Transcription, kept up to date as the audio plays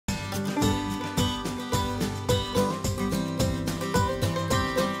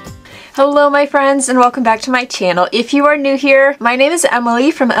Hello my friends and welcome back to my channel. If you are new here, my name is Emily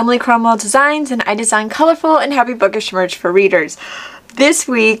from Emily Cromwell Designs and I design colorful and happy bookish merch for readers. This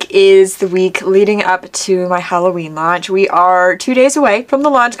week is the week leading up to my Halloween launch. We are 2 days away from the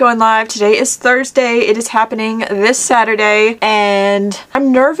launch going live. Today is Thursday. It is happening this Saturday and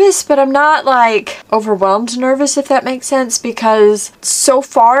I'm nervous, but I'm not like overwhelmed nervous, if that makes sense, because so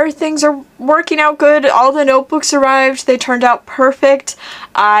far things are working out good. All the notebooks arrived. They turned out perfect.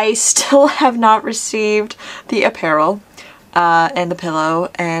 I still have not received the apparel. And the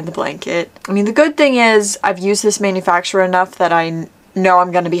pillow and the blanket. I mean, the good thing is I've used this manufacturer enough that I know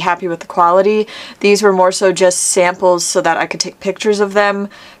I'm going to be happy with the quality. These were more so just samples so that I could take pictures of them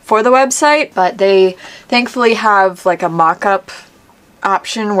for the website, but they thankfully have like a mock-up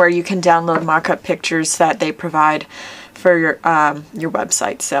option where you can download mock-up pictures that they provide for your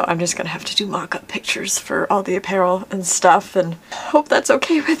website. So I'm just gonna have to do mock-up pictures for all the apparel and stuff and hope that's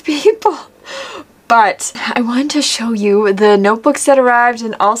okay with people. But I wanted to show you the notebooks that arrived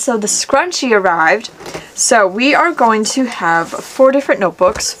and also the scrunchie arrived. So we are going to have 4 different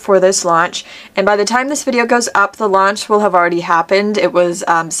notebooks for this launch. And by the time this video goes up, the launch will have already happened. It was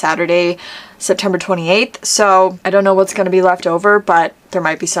Saturday, September 28th. So I don't know what's going to be left over, but there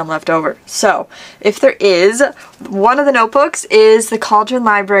might be some left over. So if there is, one of the notebooks is the Cauldron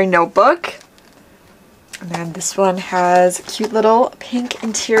Library notebook. And then this one has a cute little pink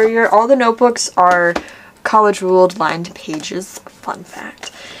interior. All the notebooks are college ruled lined pages, fun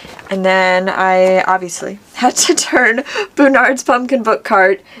fact. And then I obviously had to turn Bernard's Pumpkin Book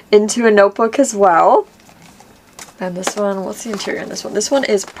Cart into a notebook as well. And this one, what's the interior on this one? This one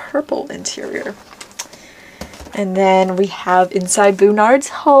is purple interior. And then we have Inside Bernard's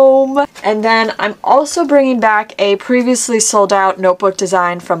Home. And then I'm also bringing back a previously sold out notebook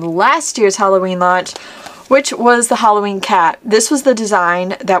design from last year's Halloween launch, which was the Halloween cat. This was the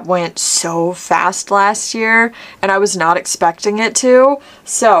design that went so fast last year, and I was not expecting it to.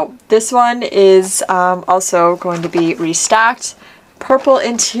 So this one is also going to be restocked. Purple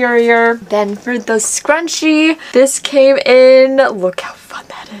interior. Then for the scrunchie, this came in. Look how fun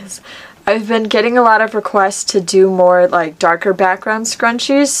that is. I've been getting a lot of requests to do more like darker background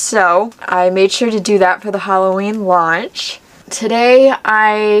scrunchies, so I made sure to do that for the Halloween launch. Today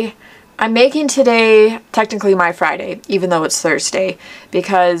I'm making today technically my Friday, even though it's Thursday,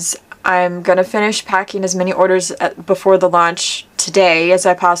 because I'm gonna finish packing as many orders before the launch today as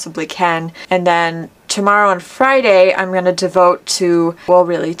I possibly can, and then tomorrow and Friday I'm gonna devote to, well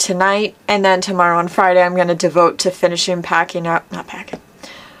really tonight, and then tomorrow and Friday I'm gonna devote to finishing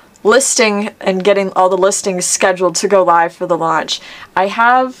listing and getting all the listings scheduled to go live for the launch. I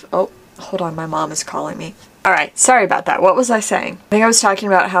have, oh, hold on, my mom is calling me. Alright, sorry about that. What was I saying? I think I was talking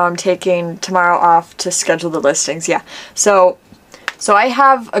about how I'm taking tomorrow off to schedule the listings. Yeah. So I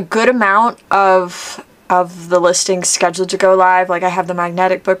have a good amount of the listings scheduled to go live. Like I have the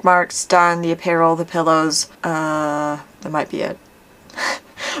magnetic bookmarks done, the apparel, the pillows. That might be it.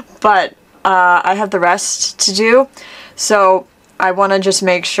 But I have the rest to do. So I want to just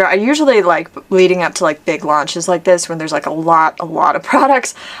make sure. I usually like leading up to like big launches like this when there's like a lot of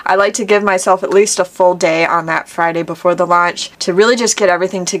products. I like to give myself at least a full day on that Friday before the launch to really just get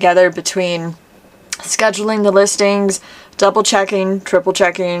everything together between scheduling the listings, double checking, triple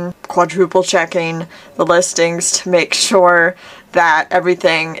checking, quadruple checking the listings to make sure that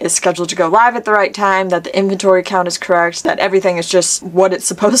everything is scheduled to go live at the right time, that the inventory count is correct, that everything is just what it's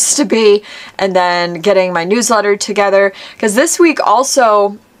supposed to be, and then getting my newsletter together. Because this week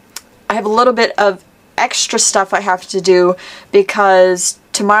also, I have a little bit of extra stuff I have to do because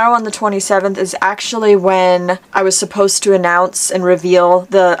tomorrow on the 27th is actually when I was supposed to announce and reveal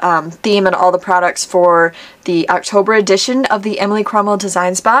the theme and all the products for the October edition of the Emily Cromwell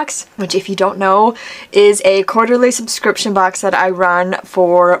Designs box, which if you don't know is a quarterly subscription box that I run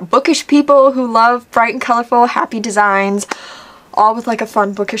for bookish people who love bright and colorful, happy designs, all with like a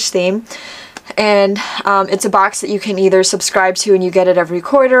fun bookish theme. And it's a box that you can either subscribe to and you get it every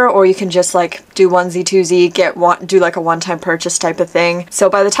quarter, or you can just like do onesie twosie, do like a one-time purchase type of thing. So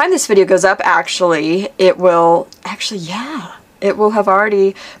by the time this video goes up, it will have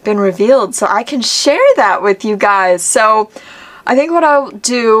already been revealed, so I can share that with you guys. So I think what I'll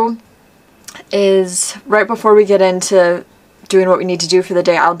do is right before we get into doing what we need to do for the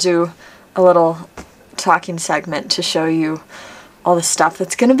day, I'll do a little talking segment to show you all the stuff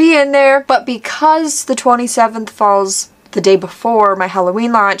that's gonna be in there. But because the 27th falls the day before my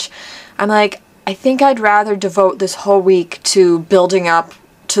Halloween launch, I'm like, I think I'd rather devote this whole week to building up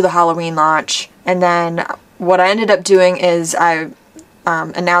to the Halloween launch. And then what I ended up doing is I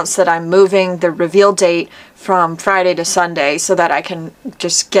announce that I'm moving the reveal date from Friday to Sunday so that I can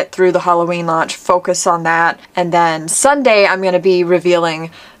just get through the Halloween launch, focus on that, and then Sunday I'm going to be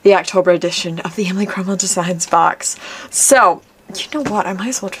revealing the October edition of the Emily Cromwell Designs box. So, you know what, I might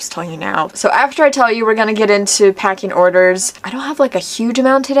as well just tell you now. So after I tell you, we're going to get into packing orders. I don't have like a huge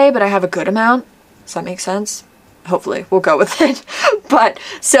amount today, but I have a good amount. Does that make sense? Hopefully, we'll go with it. But,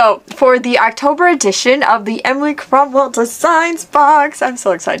 so, for the October edition of the Emily Cromwell Designs box, I'm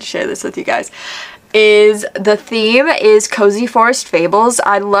so excited to share this with you guys, the theme is Cozy Forest Fables.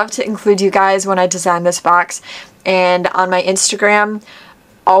 I love to include you guys when I design this box, and on my Instagram,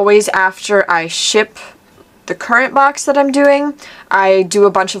 always after I ship the current box that I'm doing, I do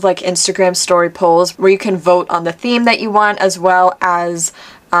a bunch of like Instagram story polls where you can vote on the theme that you want as well as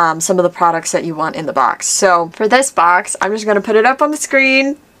some of the products that you want in the box. So for this box, I'm just going to put it up on the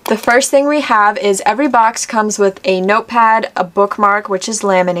screen. The first thing we have is every box comes with a notepad, a bookmark, which is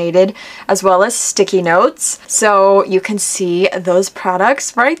laminated, as well as sticky notes. So you can see those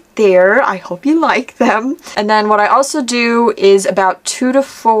products right there. I hope you like them. And then what I also do is about 2 to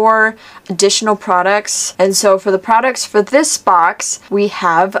 4 additional products. And so for the products for this box, we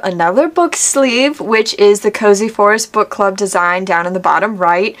have another book sleeve, which is the Cozy Forest Book Club design down in the bottom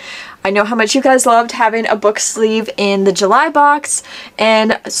right. I know how much you guys loved having a book sleeve in the July box,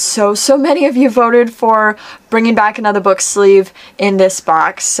 and so many of you voted for bringing back another book sleeve in this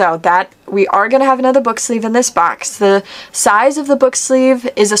box, so that we are going to have another book sleeve in this box. The size of the book sleeve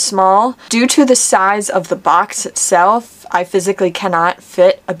is a small. Due to the size of the box itself, I physically cannot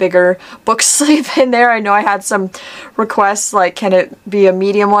fit a bigger book sleeve in there. I know I had some requests like, can it be a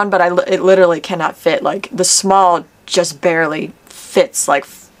medium one, but it literally cannot fit. Like, the small just barely fits, like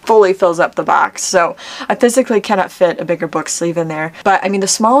fully fills up the box, so I physically cannot fit a bigger book sleeve in there. But I mean, the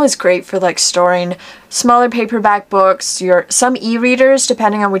small is great for like storing smaller paperback books, some e-readers,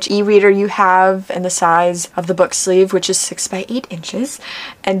 depending on which e-reader you have, and the size of the book sleeve, which is 6 by 8 inches.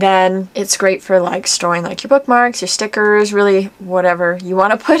 And then it's great for like storing like your bookmarks, your stickers, really whatever you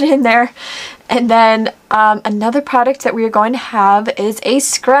want to put in there. And then another product that we are going to have is a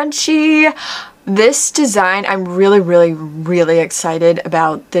scrunchie. This design, I'm really excited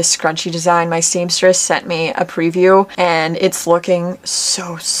about this scrunchie design. My seamstress sent me a preview and it's looking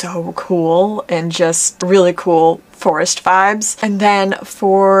so cool and just really cool forest vibes. And then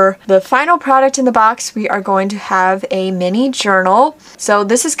for the final product in the box, we are going to have a mini journal. So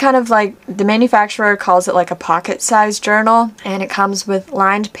this is kind of like, the manufacturer calls it like a pocket-sized journal, and it comes with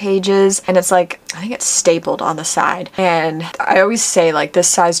lined pages, and it's like, I think it's stapled on the side. And I always say like this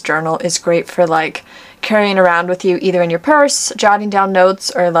size journal is great for like carrying around with you either in your purse, jotting down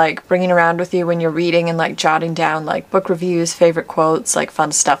notes, or like bringing around with you when you're reading and like jotting down like book reviews, favorite quotes, like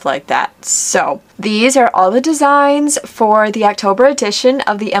fun stuff like that. So these are all the designs for the October edition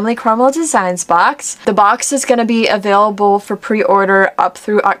of the Emily Cromwell Designs box. The box is going to be available for pre-order up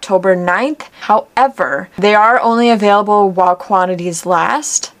through October 9th. However, they are only available while quantities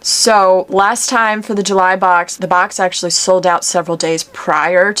last. So last time for the July box, the box actually sold out several days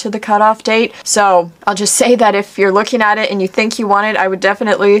prior to the cutoff date. So I'll just say that if you're looking at it and you think you want it, I would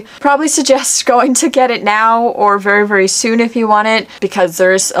definitely probably suggest going to get it now or very soon if you want it, because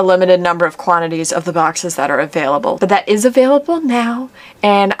there's a limited number of quantities of the boxes that are available. But that is available now,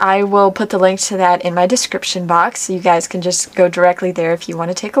 and I will put the link to that in my description box, so you guys can just go directly there if you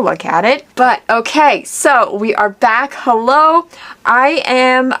want to take a look at it. But okay, so we are back. Hello. I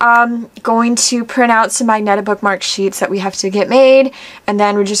am going to print out some magnetic bookmark sheets that we have to get made, and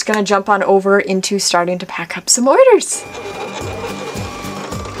then we're just going to jump on over into starting to pack up some orders.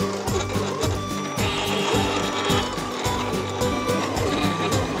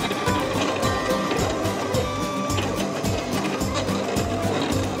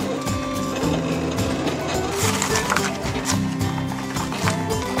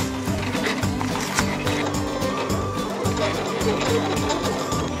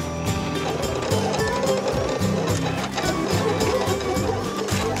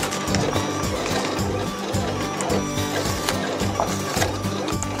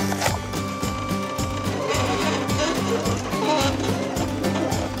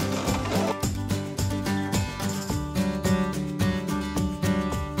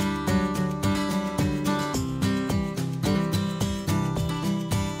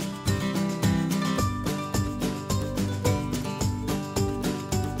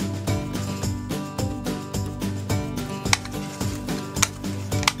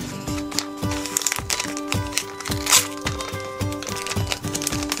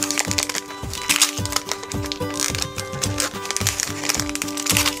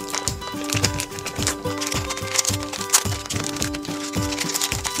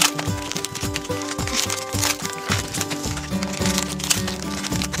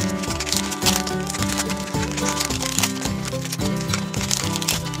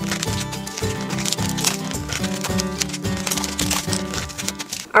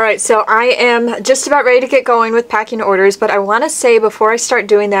 Alright, so I am just about ready to get going with packing orders, but I want to say before I start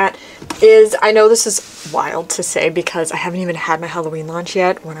doing that is, I know this is wild to say because I haven't even had my Halloween launch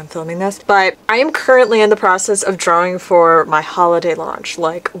yet when I'm filming this, but I am currently in the process of drawing for my holiday launch,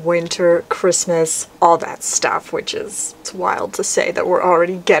 like winter, Christmas, all that stuff, which is, it's wild to say that we're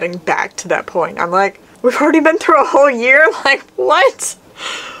already getting back to that point. I'm like, we've already been through a whole year? Like, what?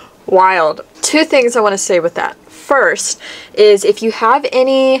 Wild. Two things I want to say with that. First is if you have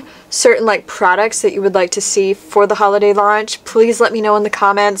any certain like products that you would like to see for the holiday launch, please let me know in the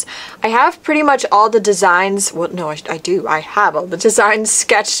comments. I have pretty much all the designs, well no, I do, I have all the designs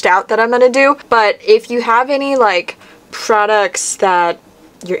sketched out that I'm gonna do, but if you have any like products that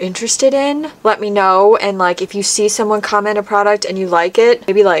you're interested in, let me know. And like if you see someone comment a product and you like it,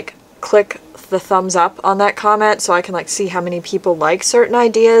 maybe like click the thumbs up on that comment so I can like see how many people like certain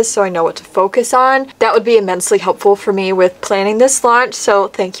ideas so I know what to focus on. That would be immensely helpful for me with planning this launch, so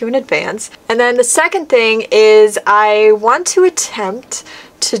thank you in advance. And then the second thing is I want to attempt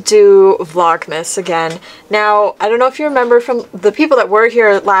to do Vlogmas again. Now, I don't know if you remember from the people that were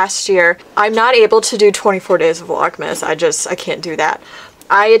here last year, I'm not able to do 24 days of Vlogmas. I can't do that.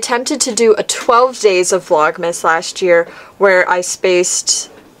 I attempted to do a 12 days of Vlogmas last year where I spaced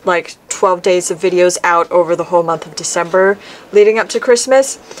like 12 days of videos out over the whole month of December leading up to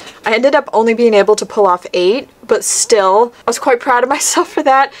Christmas. I ended up only being able to pull off 8, but still, I was quite proud of myself for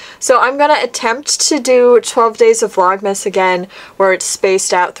that. So I'm gonna attempt to do 12 days of Vlogmas again, where it's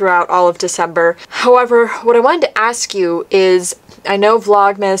spaced out throughout all of December. However, what I wanted to ask you is, I know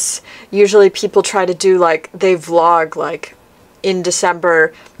Vlogmas, usually people try to do like, they vlog like in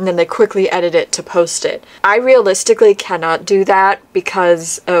December and then they quickly edit it to post it. I realistically cannot do that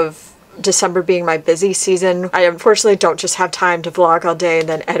because of December being my busy season. I unfortunately don't just have time to vlog all day and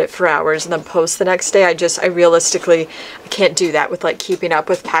then edit for hours and then post the next day. I realistically can't do that with like keeping up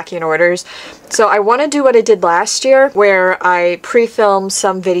with packing orders. So I want to do what I did last year where I pre-filmed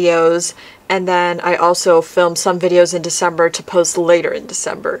some videos and then I also filmed some videos in December to post later in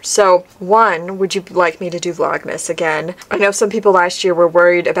December. So one, would you like me to do Vlogmas again? I know some people last year were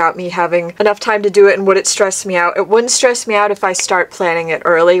worried about me having enough time to do it and would it stress me out. It wouldn't stress me out if I start planning it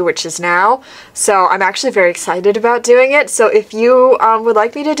early, which is now. So I'm actually very excited about doing it. So if you would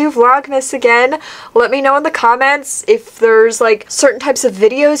like me to do Vlogmas again, let me know in the comments. If there's like certain types of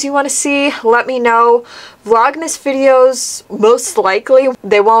videos you want to see, let me know. Vlogmas videos, most likely,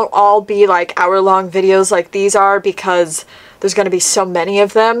 they won't all be like hour-long videos like these are because there's going to be so many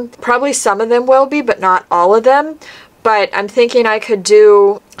of them. Probably some of them will be, but not all of them. But I'm thinking I could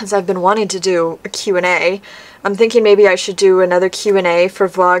do, as I've been wanting to do, a Q&A. I'm thinking maybe I should do another Q&A for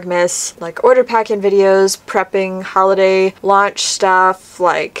Vlogmas, like order packing videos, prepping holiday launch stuff,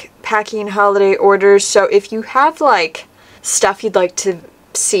 like packing holiday orders. So if you have like stuff you'd like to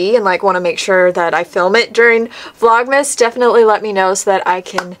see and like want to make sure that I film it during Vlogmas, definitely let me know so that I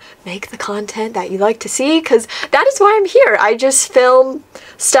can make the content that you like to see, because that is why I'm here. I just film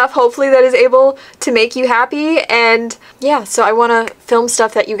stuff hopefully that is able to make you happy, and yeah, so I want to film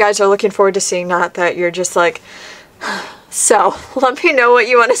stuff that you guys are looking forward to seeing, not that you're just like so let me know what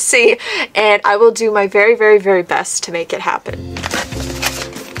you want to see and I will do my very, very, very best to make it happen.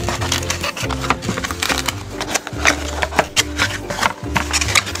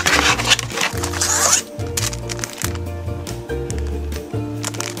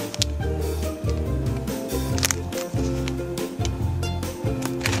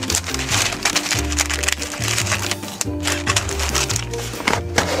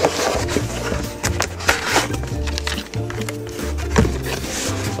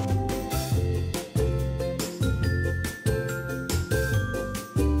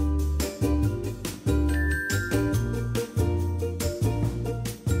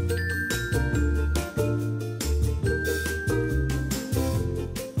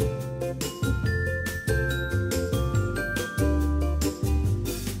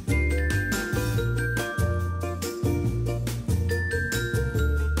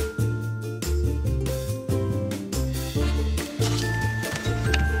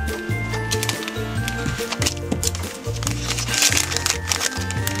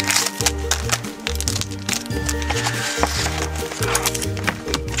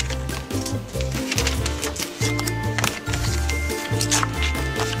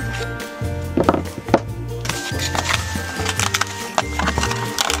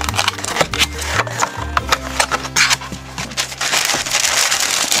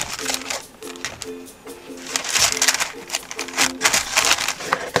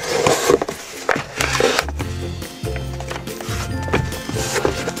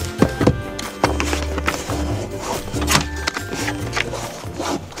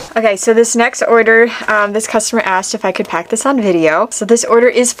 Okay, so this next order, this customer asked if I could pack this on video. So this order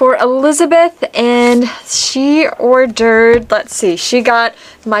is for Elizabeth, and she ordered, let's see, she got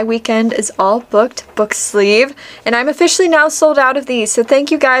My Weekend Is All Booked book sleeve, and I'm officially now sold out of these. So thank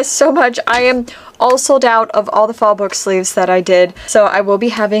you guys so much. I am all sold out of all the fall book sleeves that I did. So I will be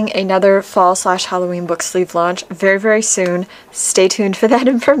having another fall/Halloween book sleeve launch very, very soon. Stay tuned for that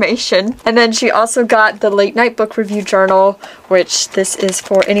information. And then she also got the late night book review journal, which this is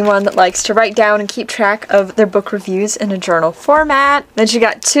for anyone that likes to write down and keep track of their book reviews in a journal format. Then she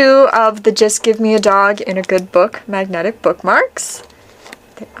got 2 of the Just Give Me a Dog in a Good Book magnetic bookmarks.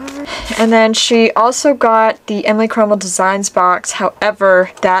 And then she also got the Emily Cromwell Designs box. However,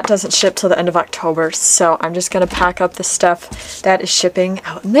 that doesn't ship till the end of October, so I'm just going to pack up the stuff that is shipping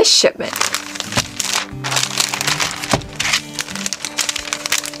out in this shipment.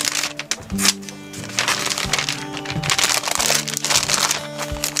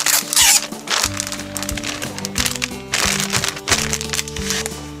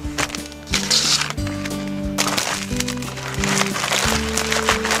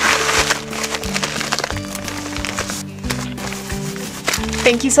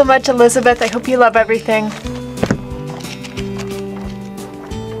 Thank you so much, Elizabeth. I hope you love everything.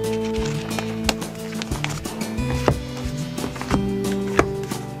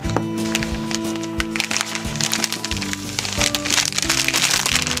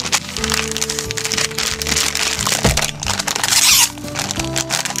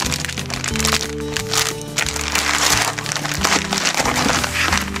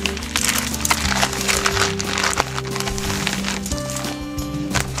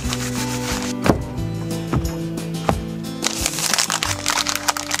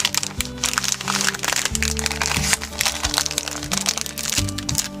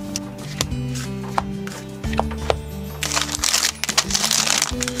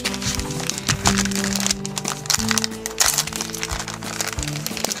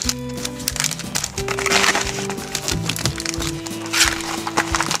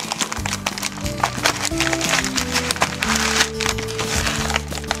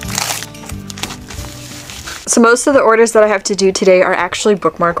 So most of the orders that I have to do today are actually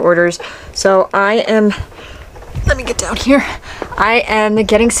bookmark orders. So I am, let me get down here. I am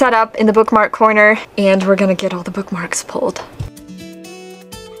getting set up in the bookmark corner, and we're gonna get all the bookmarks pulled.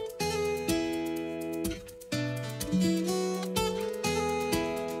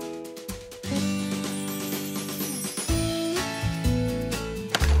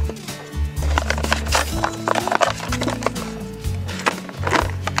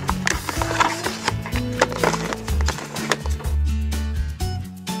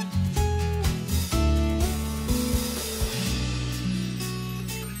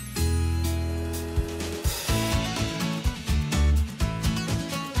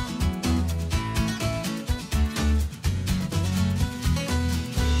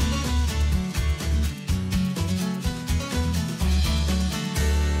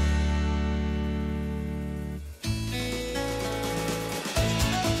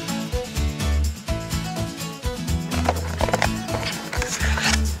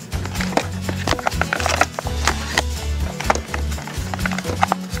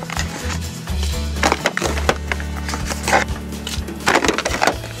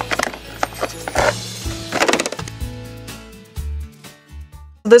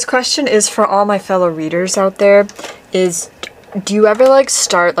 This question is for all my fellow readers out there, do you ever like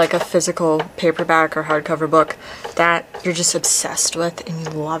start like a physical paperback or hardcover book that you're just obsessed with and you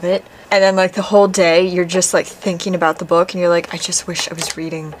love it, and then like the whole day you're just like thinking about the book and you're like, I just wish I was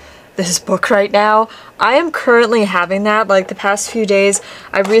reading this book right now? I am currently having that. Like the past few days,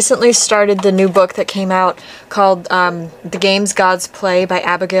 I recently started the new book that came out called The Games Gods Play by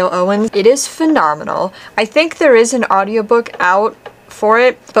Abigail Owens. It is phenomenal. I think there is an audiobook out for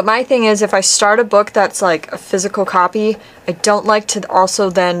it, but my thing is, if I start a book that's like a physical copy, I don't like to also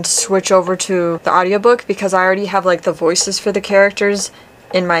then switch over to the audiobook, because I already have like the voices for the characters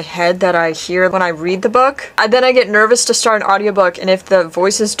in my head that I hear when I read the book. Then I get nervous to start an audiobook, and if the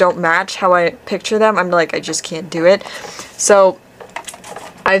voices don't match how I picture them, I'm like, I just can't do it. So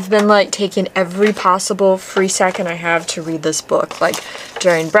I've been like taking every possible free second I have to read this book, like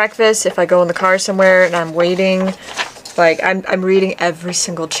during breakfast, if I go in the car somewhere and I'm waiting. Like, I'm reading every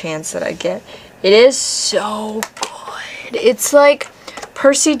single chance that I get. It is so good. It's like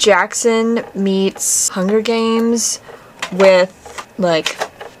Percy Jackson meets Hunger Games with, like,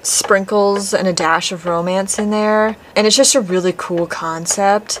 sprinkles and a dash of romance in there. And it's just a really cool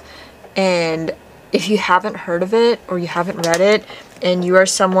concept. And if you haven't heard of it, or you haven't read it, and you are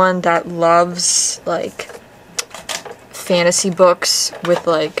someone that loves, like, fantasy books with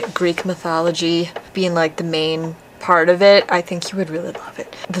like Greek mythology being like the main part of it, I think you would really love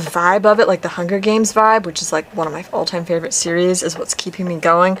it. The vibe of it, like the Hunger Games vibe, which is like one of my all-time favorite series, is what's keeping me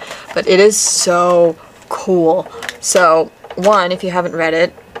going. But it is so cool. So, one, if you haven't read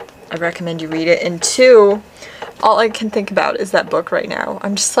it, I recommend you read it. And two, all I can think about is that book right now.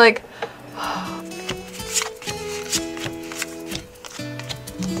 I'm just like,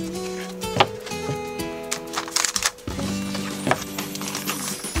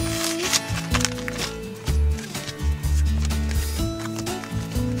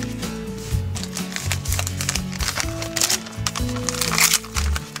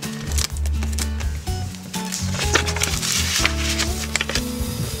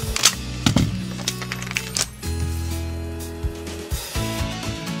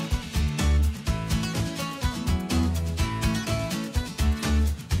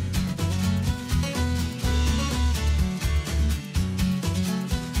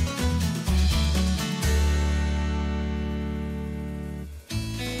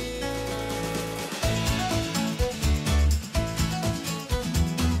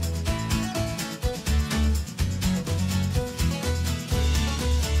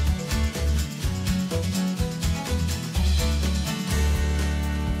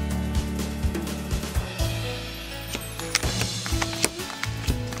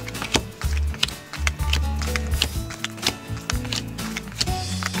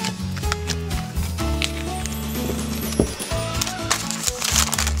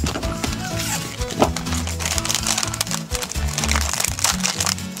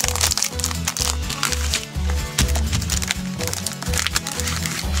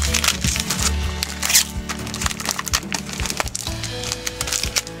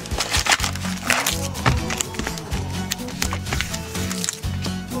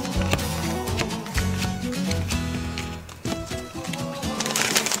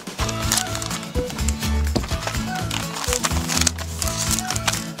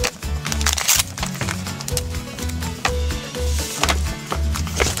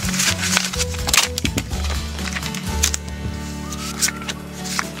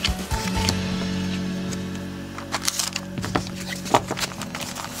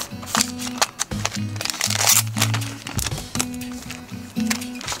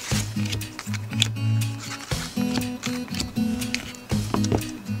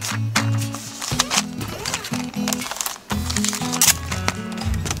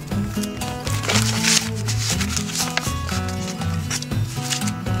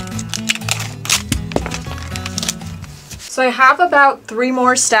 so I have about 3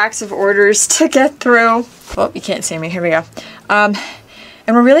 more stacks of orders to get through. Oh, you can't see me. Here we go. And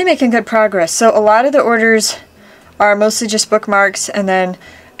we're really making good progress. So a lot of the orders are mostly just bookmarks, and then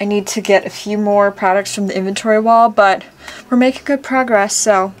I need to get a few more products from the inventory wall, but we're making good progress,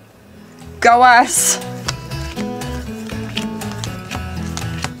 so go us!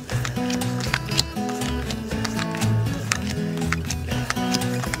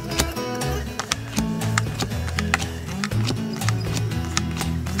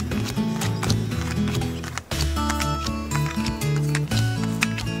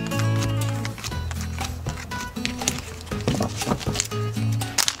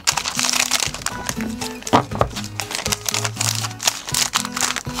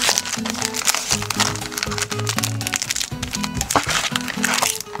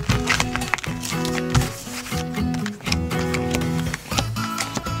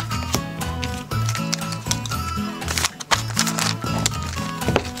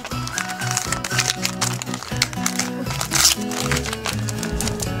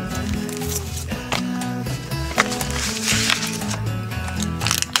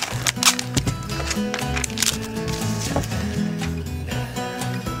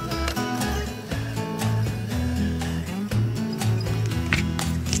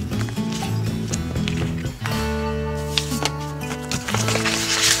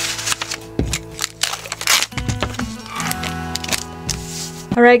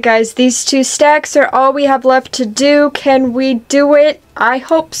 Alright guys, these 2 stacks are all we have left to do. Can we do it? I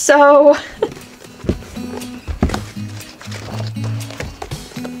hope so.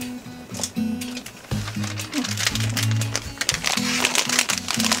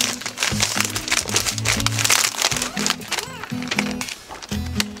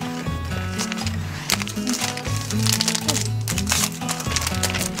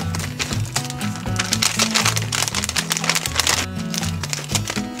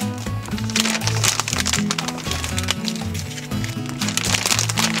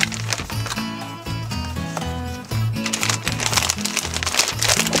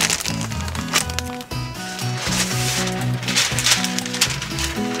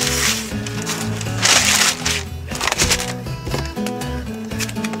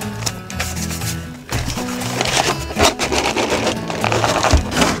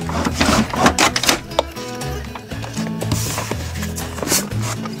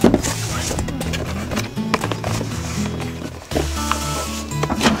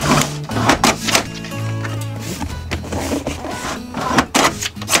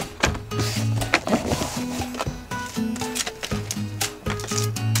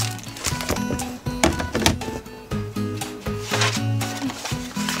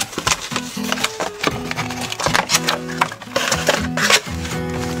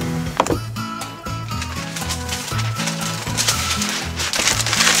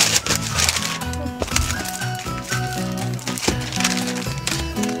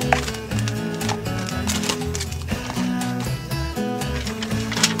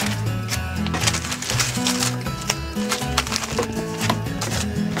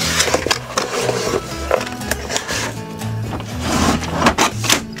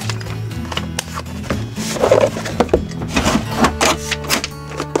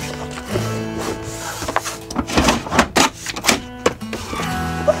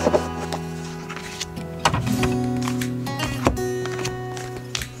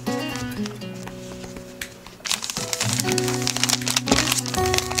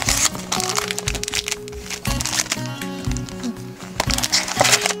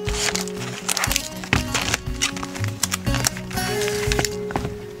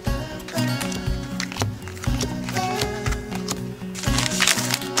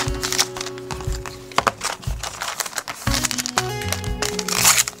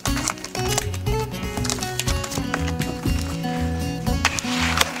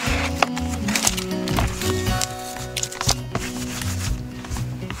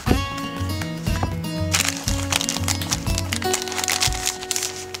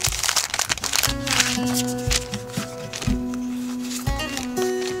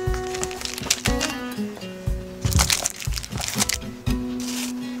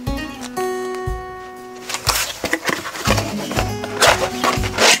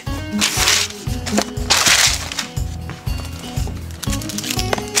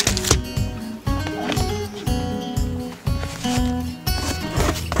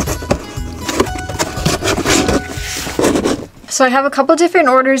 So I have a couple different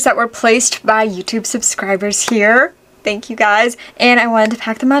orders that were placed by YouTube subscribers here. Thank you guys. And I wanted to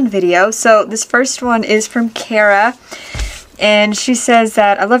pack them on video. So this first one is from Kara. And she says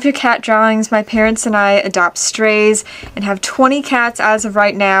that, I love your cat drawings. My parents and I adopt strays and have 20 cats as of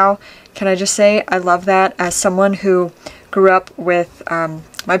right now. Can I just say I love that as someone who grew up with,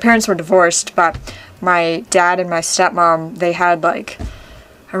 my parents were divorced, but my dad and my stepmom, they had like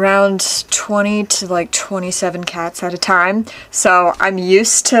around 20 to like 27 cats at a time. So I'm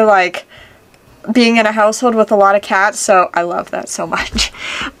used to like being in a household with a lot of cats, so I love that so much.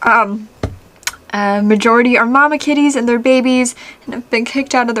 Majority are mama kitties and their babies and have been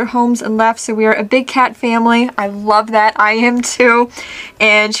kicked out of their homes and left, so we are a big cat family. I love that. I am too.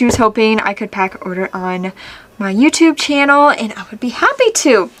 And she was hoping I could pack an order on my YouTube channel, and I would be happy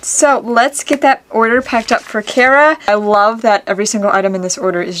to. So let's get that order packed up for Kara. I love that every single item in this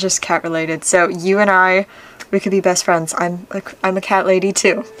order is just cat related. So you and I, we could be best friends. I'm a cat lady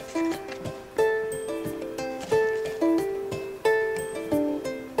too.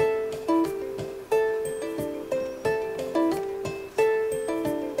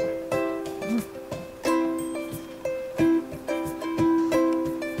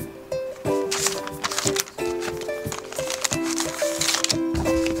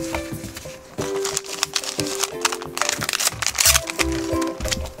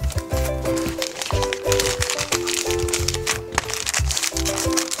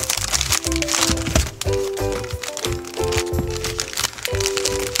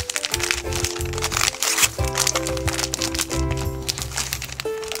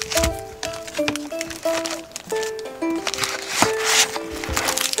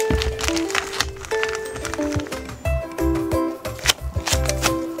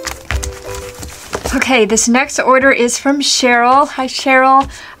 Okay, this next order is from Cheryl. Hi Cheryl.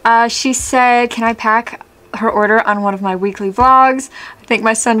 She said, can I pack her order on one of my weekly vlogs? I think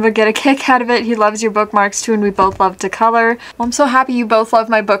my son would get a kick out of it. He loves your bookmarks too, and we both love to color. Well, I'm so happy you both love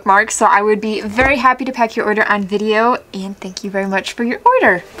my bookmarks, so I would be very happy to pack your order on video, and thank you very much for your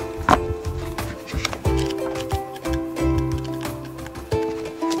order.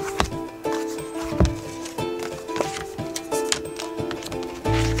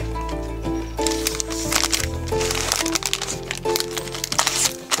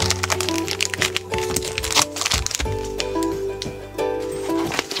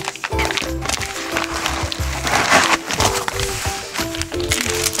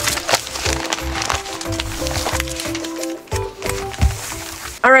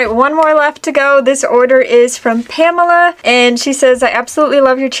 Alright, one more left to go. This order is from Pamela, and she says, I absolutely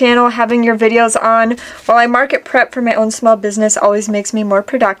love your channel. Having your videos on while I market prep for my own small business always makes me more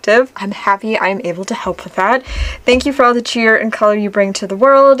productive. I'm happy I am able to help with that. Thank you for all the cheer and color you bring to the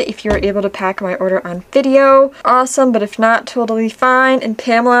world. If you're able to pack my order on video, awesome, but if not, totally fine. And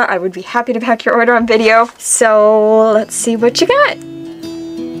Pamela, I would be happy to pack your order on video. So let's see what you got.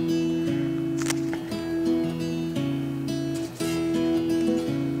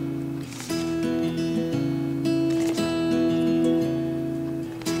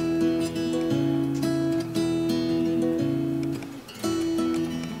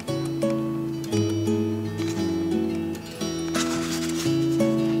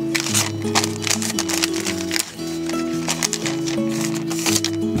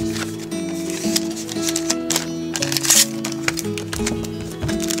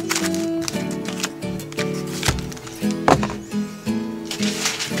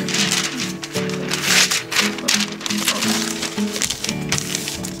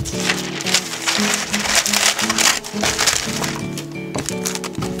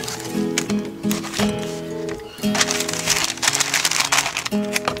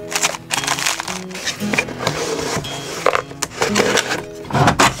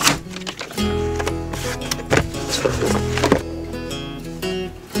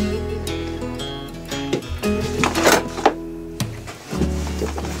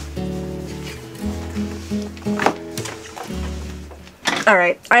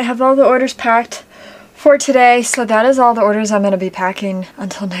 Alright, I have all the orders packed for today, so that is all the orders I'm going to be packing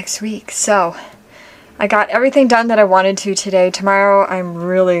until next week. So, I got everything done that I wanted to today. Tomorrow, I'm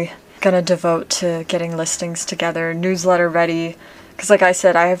really going to devote to getting listings together, newsletter ready, because like I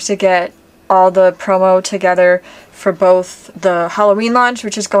said, I have to get all the promo together for both the Halloween launch,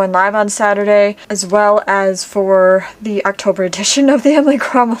 which is going live on Saturday, as well as for the October edition of the Emily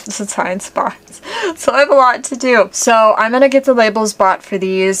Cromwell Design Spots. So I have a lot to do. So I'm gonna get the labels bought for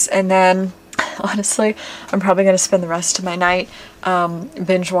these, and then honestly, I'm probably gonna spend the rest of my night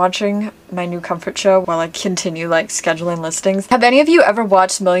binge watching my new comfort show while I continue like scheduling listings. Have any of you ever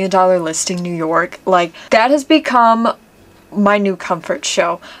watched $1 Million Listing New York? Like, that has become my new comfort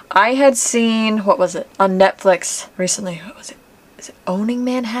show. I had seen, what was it, on Netflix recently. What was it? Is it Owning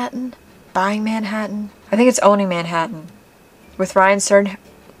Manhattan? Buying Manhattan? I think it's Owning Manhattan with Ryan Serhant.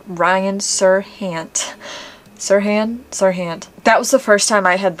 Serhant. That was the first time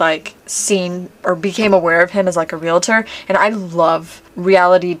I had like seen or became aware of him as like a realtor, and I love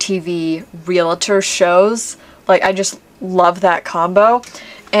reality TV realtor shows. Like I just love that combo.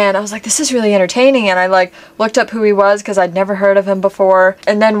 And I was like, this is really entertaining. And I like looked up who he was because I'd never heard of him before.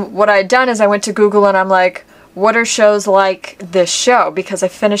 And then what I'd done is I went to Google and I'm like, what are shows like this show? Because I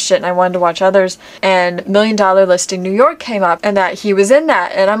finished it and I wanted to watch others. And $1 Million Listing New York came up and that he was in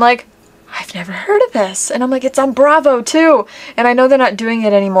that. And I'm like, I've never heard of this. And I'm like, it's on Bravo too. And I know they're not doing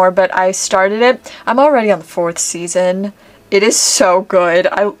it anymore, but I started it. I'm already on the 4th season. It is so good.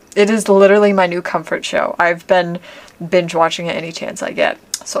 It is literally my new comfort show. I've been binge watching it any chance I get.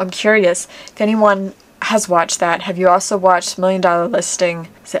 So I'm curious if anyone has watched that. Have you also watched $1 Million Listing?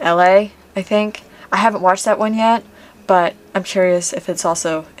 Is it LA, I think? I haven't watched that one yet, but I'm curious if it's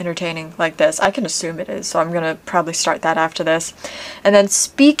also entertaining like this. I can assume it is, so I'm gonna probably start that after this. And then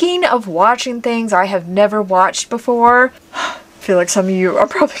speaking of watching things I have never watched before, I feel like some of you are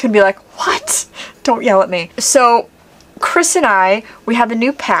probably gonna be like, what? Don't yell at me. So Chris and I, we have a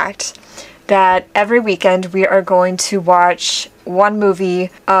new pact that every weekend we are going to watch one movie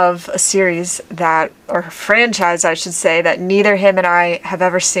of a series that, or franchise I should say, that neither him and I have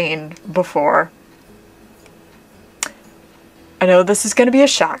ever seen before. I know this is going to be a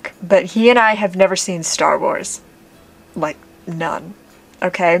shock, but he and I have never seen Star Wars. Like, none.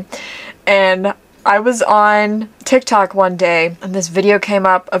 Okay? And I was on TikTok one day and this video came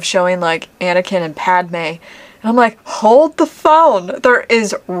up of showing like Anakin and Padme. And I'm like, hold the phone. There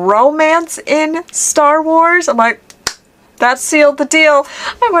is romance in Star Wars. I'm like, that sealed the deal.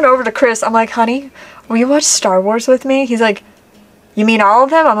 I went over to Chris. I'm like, honey, will you watch Star Wars with me? He's like, you mean all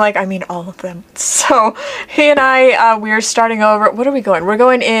of them? I'm like, I mean all of them. So he and I, we are starting over. What are we going? We're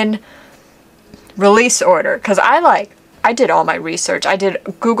going in release order. Because I did all my research. I did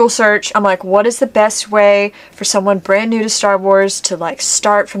Google search. I'm like, what is the best way for someone brand new to Star Wars to like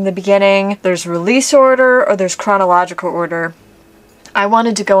start from the beginning? There's release order or there's chronological order. I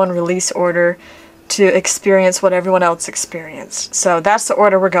wanted to go in release order to experience what everyone else experienced. So that's the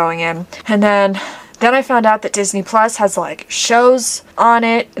order we're going in. And then I found out that Disney Plus has like shows on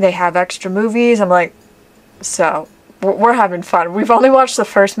it. They have extra movies. I'm like, so we're having fun. We've only watched the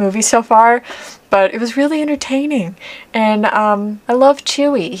first movie so far, but it was really entertaining. And I love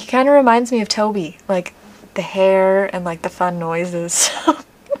Chewie. He kind of reminds me of Toby, like the hair and like the fun noises. It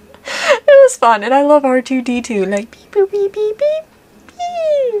was fun, and I love R2-D2, like beep boop beep beep beep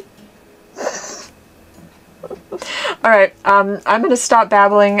beep. Alright, I'm gonna stop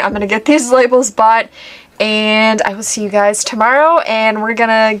babbling. I'm gonna get these labels bought, and I will see you guys tomorrow, and we're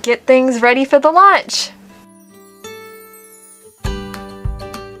gonna get things ready for the launch.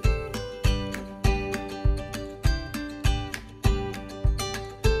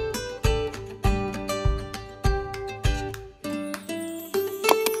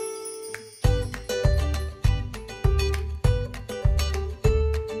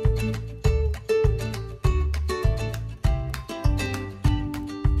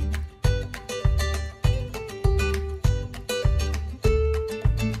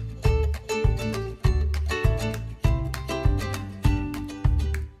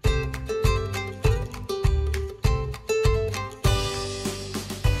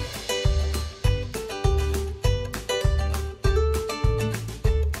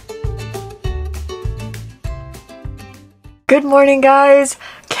 Good morning, guys.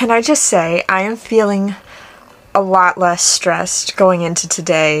 Can I just say I am feeling a lot less stressed going into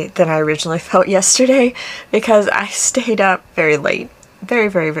today than I originally felt yesterday, because I stayed up very late, very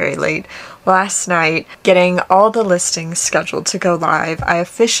late last night getting all the listings scheduled to go live. I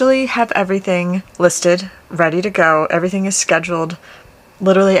officially have everything listed, ready to go. Everything is scheduled.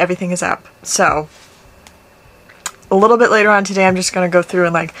 Literally everything is up. So a little bit later on today, I'm just going to go through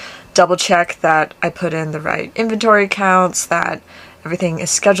and like double check that I put in the right inventory counts, that everything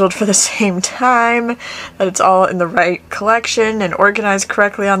is scheduled for the same time, that it's all in the right collection and organized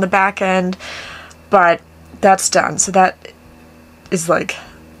correctly on the back end. But that's done. So that is like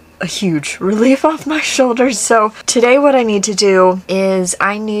a huge relief off my shoulders. So today what I need to do is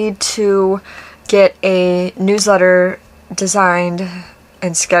I need to get a newsletter designed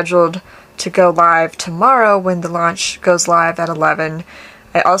and scheduled to go live tomorrow when the launch goes live at 11.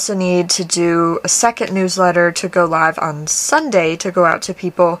 I also need to do a second newsletter to go live on Sunday to go out to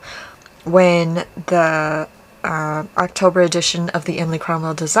people when the October edition of the Emily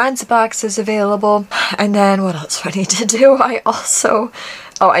Cromwell Designs box is available. And then what else do I need to do?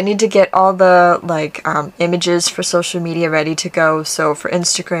 I need to get all the like images for social media ready to go. So for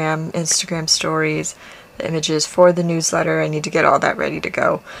Instagram stories, the images for the newsletter, I need to get all that ready to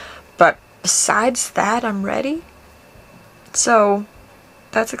go. But besides that, I'm ready. So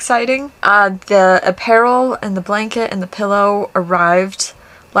that's exciting. The apparel and the blanket and the pillow arrived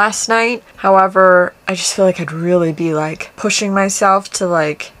last night. However, I just feel like I'd really be like pushing myself to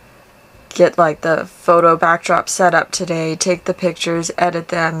like get like the photo backdrop set up today, take the pictures, edit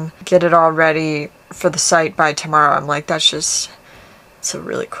them, get it all ready for the site by tomorrow. I'm like, it's a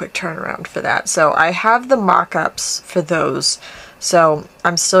really quick turnaround for that. So I have the mock-ups for those. So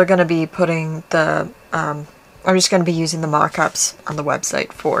I'm still going to be putting I'm just going to be using the mock-ups on the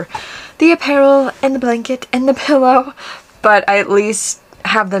website for the apparel and the blanket and the pillow, but I at least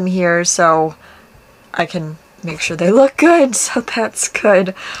have them here so I can make sure they look good, so that's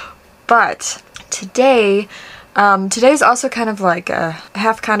good. But today's also kind of like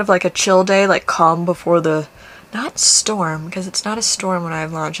a chill day, like calm before the, not storm, because it's not a storm when I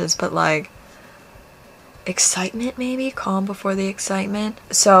have launches, but like excitement maybe, calm before the excitement.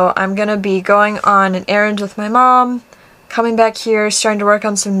 So I'm gonna be going on an errand with my mom, coming back here, starting to work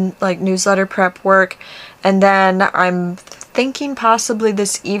on some like newsletter prep work, and then I'm thinking possibly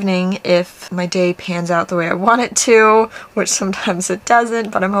this evening, if my day pans out the way I want it to, which sometimes it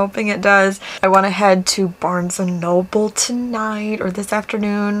doesn't, but I'm hoping it does, I want to head to Barnes & Noble tonight or this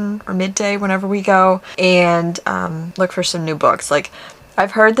afternoon or midday whenever we go, and look for some new books. Like,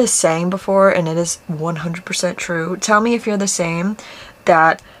 I've heard this saying before, and it is 100% true. Tell me if you're the same,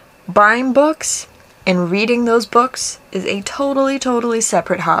 that buying books and reading those books is a totally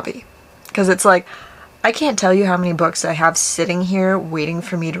separate hobby. Because it's like, I can't tell you how many books I have sitting here waiting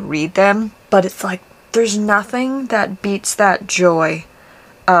for me to read them, but it's like, there's nothing that beats that joy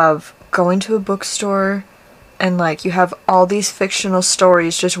of going to a bookstore and like you have all these fictional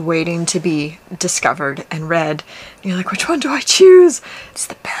stories just waiting to be discovered and read. And you're like, which one do I choose? It's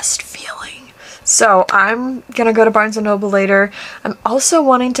the best feeling. So I'm gonna go to Barnes & Noble later. I'm also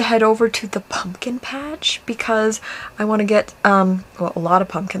wanting to head over to the pumpkin patch because I want to get, well, a lot of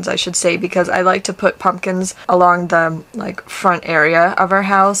pumpkins I should say, because I like to put pumpkins along the like front area of our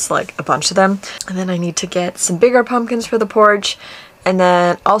house, like a bunch of them. And then I need to get some bigger pumpkins for the porch. And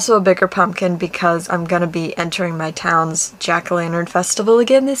then also a bigger pumpkin because I'm gonna be entering my town's jack-o'-lantern festival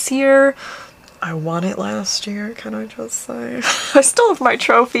again this year. I won it last year, can I just say? I still have my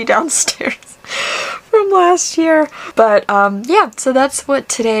trophy downstairs from last year. But yeah, so that's what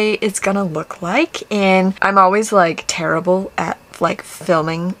today is gonna look like. And I'm always like terrible at like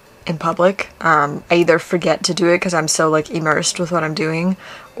filming in public. I either forget to do it because I'm so like immersed with what I'm doing,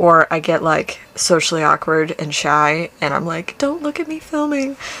 or I get like socially awkward and shy and I'm like, don't look at me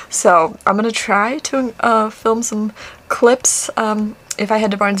filming. So I'm gonna try to film some clips if I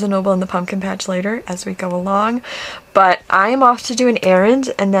head to Barnes & Noble and the pumpkin patch later as we go along. But I am off to do an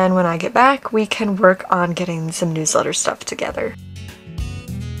errand, and then when I get back we can work on getting some newsletter stuff together.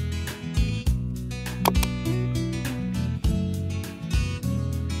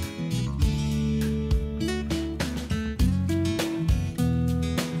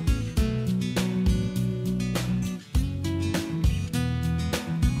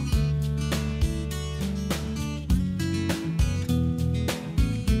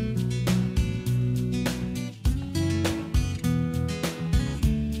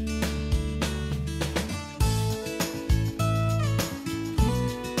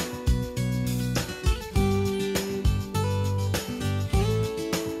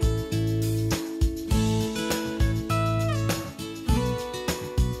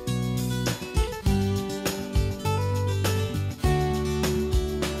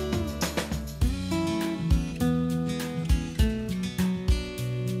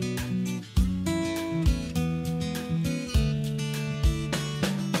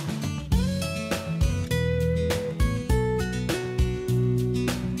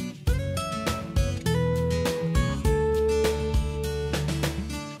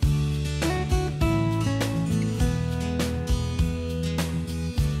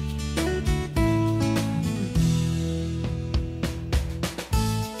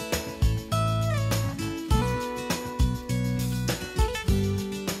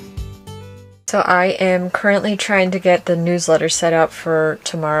 So I am currently trying to get the newsletter set up for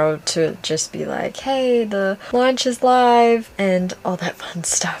tomorrow to just be like, hey, the launch is live and all that fun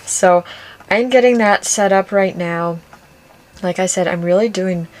stuff. So I'm getting that set up right now. Like I said, I'm really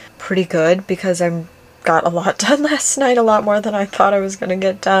doing pretty good because I got a lot done last night, a lot more than I thought I was going to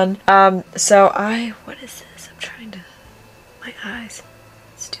get done. What is this? my eyes.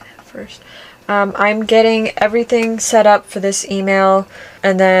 Let's do that first. I'm getting everything set up for this email,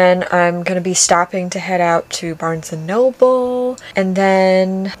 and then I'm gonna be stopping to head out to Barnes & Noble, and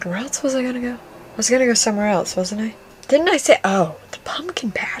then where else was I gonna go? I was gonna go somewhere else, wasn't I? Didn't I say, oh, the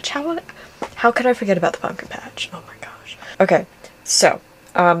pumpkin patch? How could I forget about the pumpkin patch? Oh my gosh. Okay, so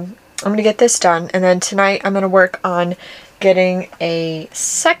I'm gonna get this done, and then tonight I'm gonna work on getting a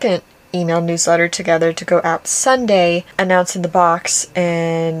second email newsletter together to go out Sunday, announcing the box.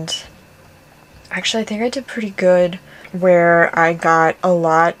 And actually I think I did pretty good where I got a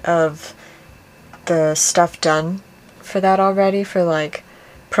lot of the stuff done for that already, for like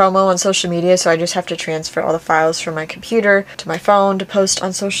promo on social media, so I just have to transfer all the files from my computer to my phone to post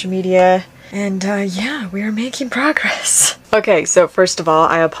on social media. And yeah, we are making progress. Okay, so first of all,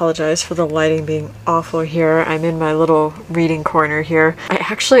 I apologize for the lighting being awful here. I'm in my little reading corner here. I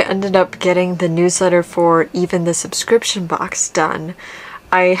actually ended up getting the newsletter for even the subscription box done.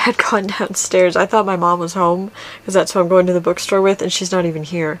 I had gone downstairs. I thought my mom was home because that's who I'm going to the bookstore with, and she's not even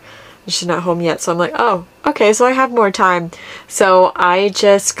here. She's not home yet, so I'm like, oh, okay, so I have more time. So I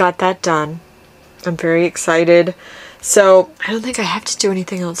just got that done. I'm very excited. So I don't think I have to do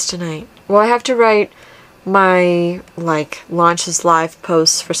anything else tonight. Well, I have to write my, like, launches live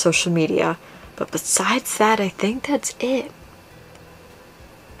posts for social media. But besides that, I think that's it.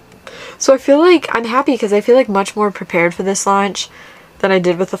 So I feel like I'm happy because I feel like much more prepared for this launch than I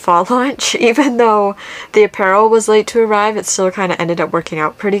did with the fall launch. Even though the apparel was late to arrive, it still kind of ended up working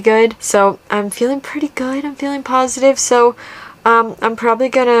out pretty good. So I'm feeling pretty good. I'm feeling positive. So I'm probably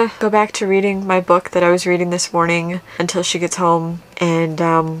gonna go back to reading my book that I was reading this morning until she gets home, and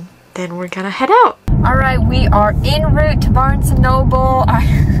then we're gonna head out. Alright, we are en route to Barnes & Noble.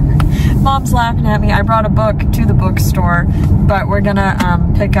 Mom's laughing at me. I brought a book to the bookstore, but we're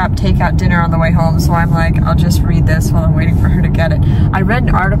gonna pick up takeout dinner on the way home, so I'm like, I'll just read this while I'm waiting for her to get it. I read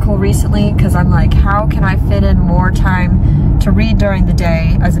an article recently because I'm like, how can I fit in more time to read during the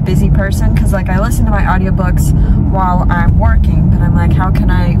day as a busy person? Because like I listen to my audiobooks while I'm working, but I'm like, how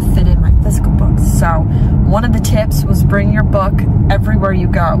can I fit in my physical books? So one of the tips was bring your book everywhere you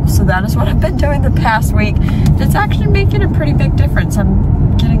go. So that is what I've been doing the past week. It's actually making a pretty big difference.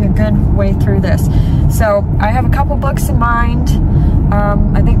 I'm getting a good way through this. So I have a couple books in mind.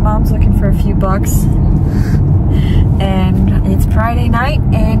 I think Mom's looking for a few books. And it's Friday night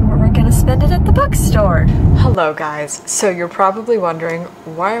and we're gonna spend it at the bookstore. Hello guys. So you're probably wondering,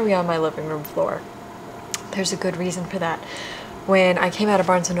 why are we on my living room floor? There's a good reason for that. When I came out of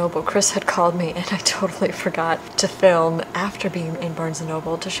Barnes & Noble, Chris had called me and I totally forgot to film after being in Barnes &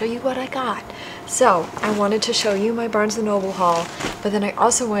 Noble to show you what I got. So I wanted to show you my Barnes & Noble haul, but then I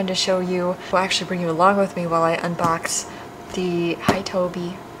also wanted to show you, well, actually bring you along with me while I unbox the, hi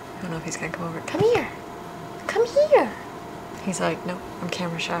Toby, I don't know if he's gonna come over. Come here, come here. He's like, no, I'm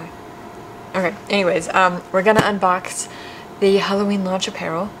camera shy. Okay, anyways, we're gonna unbox the Halloween launch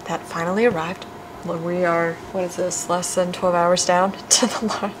apparel that finally arrived. We are, what is this, less than 12 hours down to the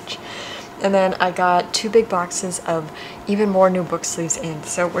launch. And then I got 2 big boxes of even more new book sleeves in.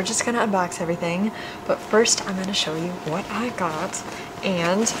 So we're just gonna unbox everything. But first I'm gonna show you what I got.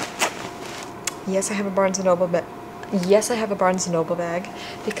 And yes, I have a Barnes & Noble bag. Yes, I have a Barnes & Noble bag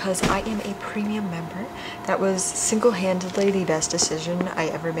because I am a premium member. That was single-handedly the best decision I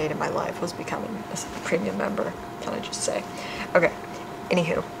ever made in my life, was becoming a premium member, can I just say. Okay,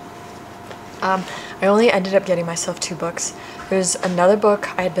 anywho. I only ended up getting myself 2 books. There's another book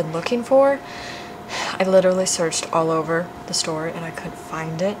I had been looking for. I literally searched all over the store and I couldn't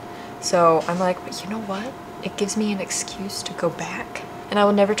find it. So I'm like, but you know what? It gives me an excuse to go back. And I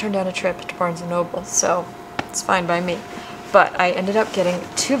will never turn down a trip to Barnes & Noble, so it's fine by me. But I ended up getting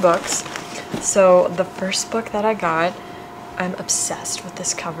 2 books. So the first book that I got, I'm obsessed with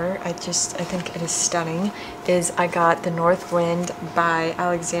this cover. I think it is stunning, is I got The North Wind by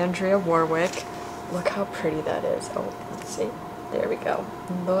Alexandria Warwick. Look how pretty that is. Oh, let's see. There we go.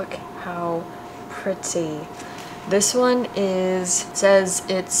 Look how pretty. This one says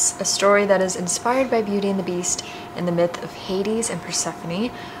it's a story that is inspired by Beauty and the Beast and the myth of Hades and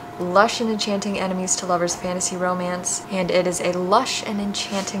Persephone. Lush and enchanting enemies to lovers fantasy romance, and it is a lush and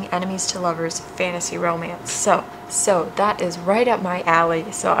enchanting enemies to lovers fantasy romance. So that is right up my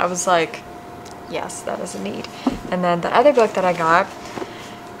alley. So I was like, yes, that is a need. And then the other book that I got,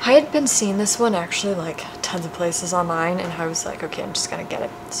 I had been seeing this one actually like tons of places online, and I was like, okay, I'm just gonna get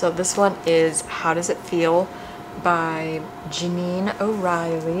it. So this one is How Does It Feel by Janine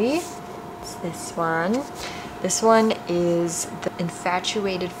O'Reilly. It's this one. This one is the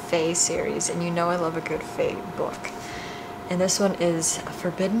Infatuated Fae series, and you know I love a good Fae book. And this one is A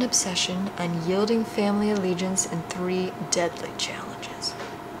Forbidden Obsession, Unyielding Family Allegiance, and 3 Deadly Challenges.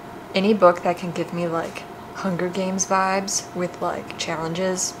 Any book that can give me like Hunger Games vibes with like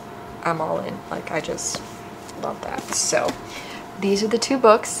challenges, I'm all in. Like, I just love that. So these are the 2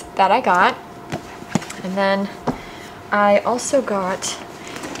 books that I got. And then I also got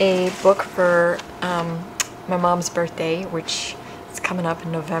a book for my mom's birthday, which is coming up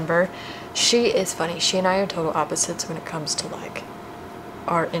in November. She is funny. She and I are total opposites when it comes to like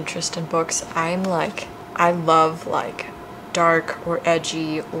our interest in books. I'm like, I love like dark or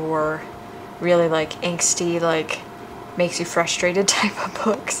edgy or really like angsty, like makes you frustrated type of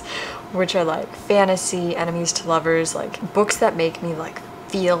books, which are like fantasy, enemies to lovers, like books that make me like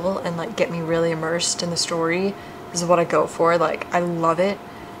feel and like get me really immersed in the story. This is what I go for. Like, I love it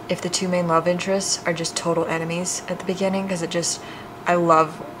if the 2 main love interests are just total enemies at the beginning, because it just, I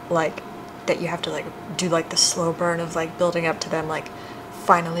love like that you have to like do like the slow burn of like building up to them like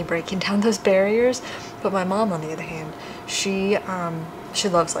finally breaking down those barriers. But my mom, on the other hand, she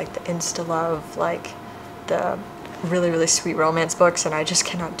loves like the insta love, like the really sweet romance books, and I just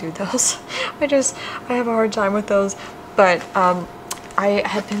cannot do those. I have a hard time with those. But I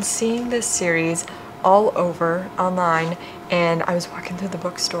had been seeing this series all over online, and I was walking through the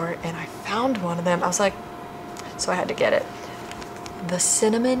bookstore and I found one of them. I was like, so I had to get it. The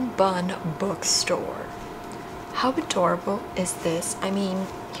Cinnamon Bun Bookstore. How adorable is this? I mean,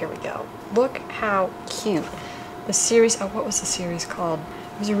 here we go. Look how cute. The series, oh, what was the series called?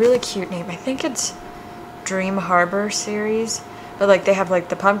 It was a really cute name. I think it's Dream Harbor series. But like they have like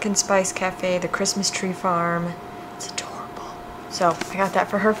the Pumpkin Spice Cafe, the Christmas Tree Farm. It's adorable. So I got that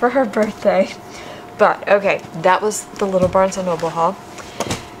for her birthday. But okay, that was the little Barnes & Noble haul.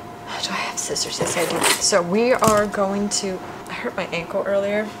 Do I have scissors? Yes, I do. So we are going to, I hurt my ankle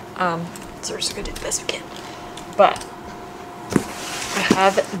earlier, so we're just gonna do the best we can. But I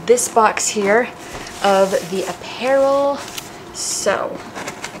have this box here of the apparel. So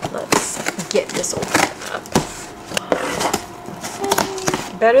let's get this open up.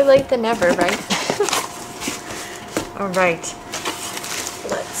 Better late than never, right? All right,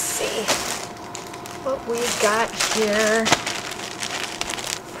 let's see what we got here.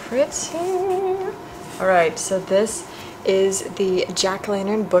 Pretty. All right, so this is the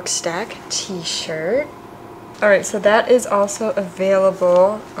Jack-O-Lantern Book Stack t-shirt. All right, so that is also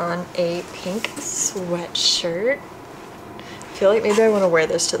available on a pink sweatshirt. I feel like maybe I want to wear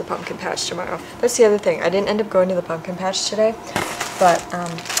this to the pumpkin patch tomorrow. That's the other thing. I didn't end up going to the pumpkin patch today, but I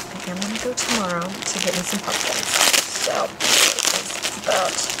am going to go tomorrow to get me some pumpkins. So, it's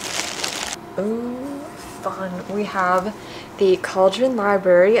about, ooh, fun. We have the Cauldron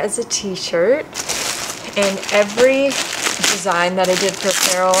Library as a t-shirt, and every design that I did for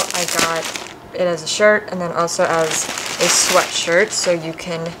apparel, I got it as a shirt and then also as a sweatshirt, so you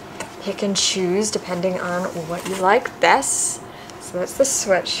can pick and choose depending on what you like best. So that's the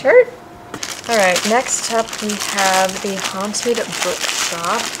sweatshirt. All right, next up we have the Haunted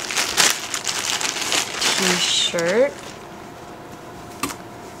Bookshop t-shirt.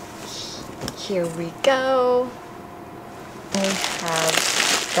 Here we go. We have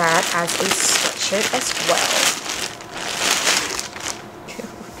that as a sweatshirt as well.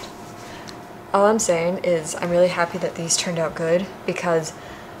 All I'm saying is I'm really happy that these turned out good, because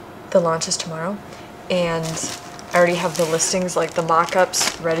the launch is tomorrow and I already have the listings, like the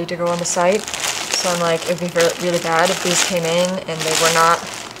mock-ups, ready to go on the site. So I'm like, it would be really bad if these came in and they were not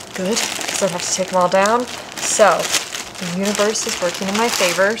good, because I'd have to take them all down. So the universe is working in my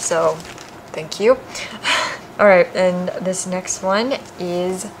favor, so thank you. Alright, and this next one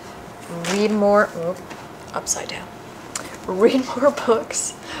is Read More, upside down. Read More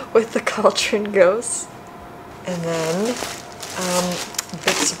Books with the Cauldron Ghosts. And then,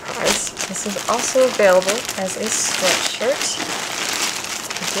 big surprise, this is also available as a sweatshirt.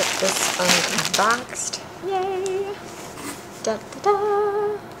 Let's get this unboxed. Yay! Da da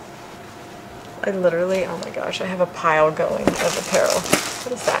da! I literally, oh my gosh, I have a pile going of apparel.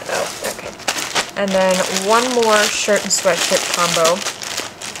 What is that? Oh, okay. And then one more shirt and sweatshirt combo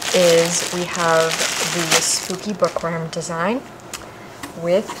is we have the Spooky Bookworm design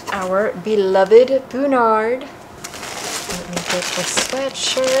with our beloved Boonard. Let me get the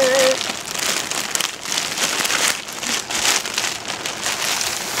sweatshirt.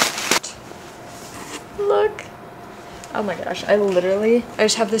 Look. Oh my gosh, I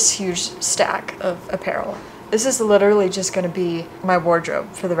just have this huge stack of apparel. This is literally just going to be my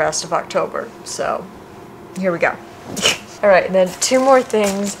wardrobe for the rest of October. So, here we go. Alright, and then 2 more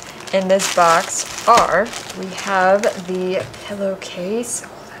things in this box are, we have the pillowcase. Oh,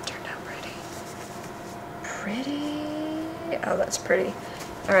 that turned out pretty. Pretty. Oh, that's pretty.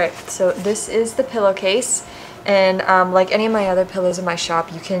 Alright, so this is the pillowcase. And like any of my other pillows in my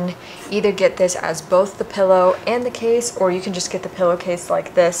shop, you can either get this as both the pillow and the case, or you can just get the pillowcase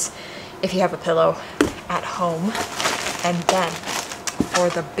like this if you have a pillow at home. And then for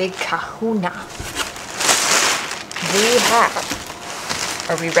the big kahuna, we have,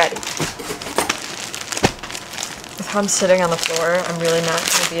 are we ready? With how I'm sitting on the floor, I'm really not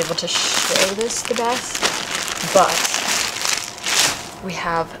going to be able to show this the best, but we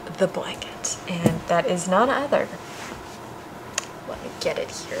have the blanket, and that is none other. Let me get it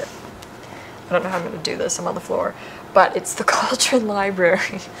here. I don't know how I'm going to do this, I'm on the floor, but it's the Cauldron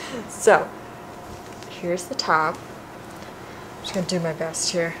Library. So, here's the top. I'm just going to do my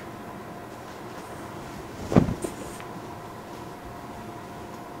best here.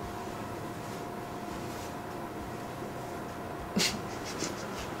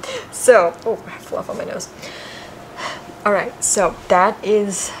 So, oh, I have fluff on my nose. Alright, so that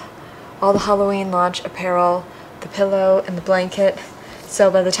is all the Halloween launch apparel, the pillow, and the blanket. So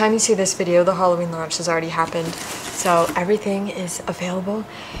by the time you see this video, the Halloween launch has already happened. So everything is available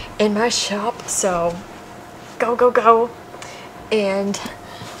in my shop, so go, go, go. And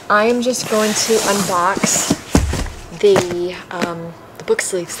I'm just going to unbox the book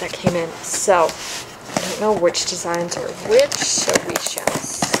sleeves that came in. So I don't know which designs are which, so we shall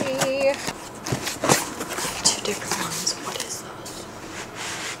see. Two different ones. What is those?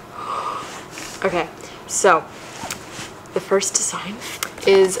 Okay, so the first design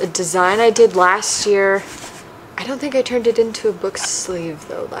is a design I did last year. I don't think I turned it into a book sleeve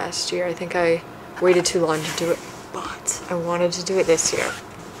though last year. I think I waited too long to do it, but I wanted to do it this year.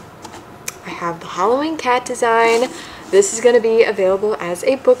 I have the Halloween cat design. This is going to be available as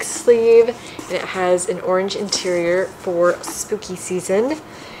a book sleeve, and it has an orange interior for spooky season.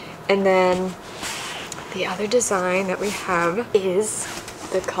 And then the other design that we have is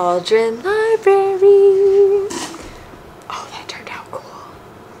the Cauldron Library. Oh, that turned out cool.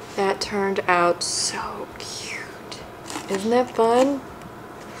 That turned out so cute. Isn't that fun?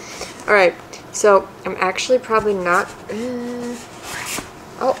 Alright, so I'm actually probably not...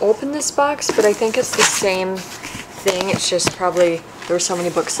 I'll open this box, but I think it's the same thing. It's just probably there were so many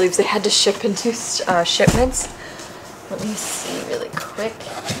book sleeves they had to ship into shipments. Let me see really quick.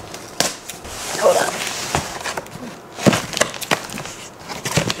 Hold on.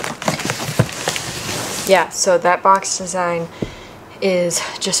 Yeah, so that box design is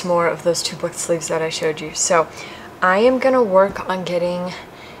just more of those two book sleeves that I showed you. So I am gonna work on getting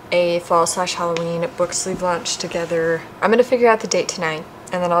a fall/Halloween book sleeve launch together. I'm gonna figure out the date tonight,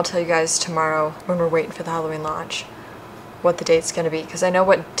 and then I'll tell you guys tomorrow when we're waiting for the Halloween launch what the date's gonna be, because I know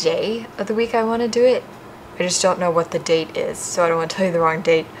what day of the week I want to do it. I just don't know what the date is, so I don't want to tell you the wrong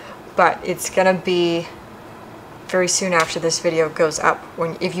date, but it's gonna be very soon after this video goes up,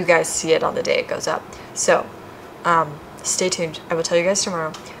 if you guys see it on the day it goes up. So stay tuned, I will tell you guys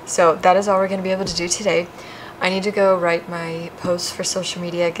tomorrow. So that is all we're gonna be able to do today. I need to go write my posts for social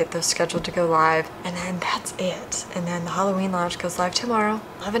media, get those scheduled to go live, and then that's it. And then the Halloween launch goes live tomorrow,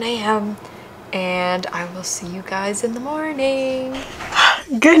 11 a.m. And I will see you guys in the morning.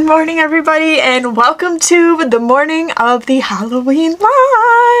 Good morning, everybody, and welcome to the morning of the Halloween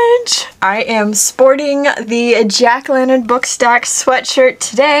launch. I am sporting the Jack-O-Lantern Book Stack sweatshirt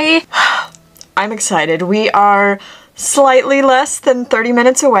today. I'm excited. We are slightly less than 30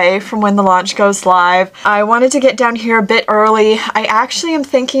 minutes away from when the launch goes live. I wanted to get down here a bit early. I actually am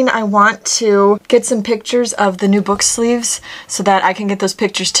thinking I want to get some pictures of the new book sleeves so that I can get those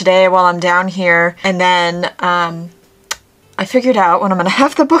pictures today while I'm down here. And then I figured out when I'm gonna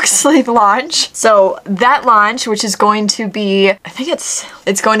have the book sleeve launch. So that launch, which is going to be, I think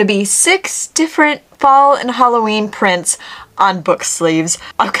it's going to be 6 different fall and Halloween prints on book sleeves.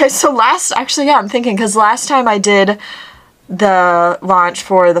 Okay, so I'm thinking, because last time I did the launch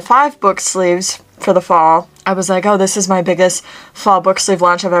for the 5 book sleeves for the fall, I was like, oh, this is my biggest fall book sleeve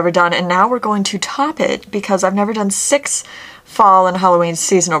launch I've ever done, and now we're going to top it because I've never done 6 fall and Halloween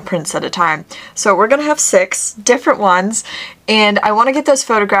seasonal prints at a time. So we're gonna have 6 different ones, and I want to get those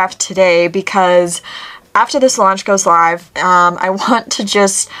photographed today because after this launch goes live,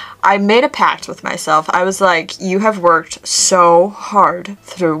 I made a pact with myself. I was like, you have worked so hard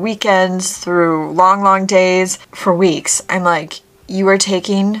through weekends, through long, long days, for weeks. I'm like, you are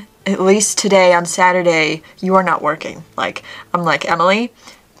taking, at least today on Saturday, you are not working. I'm like, Emily,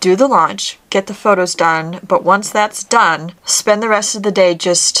 do the launch, get the photos done, but once that's done, spend the rest of the day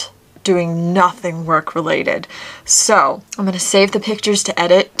just doing nothing work related. So I'm gonna save the pictures to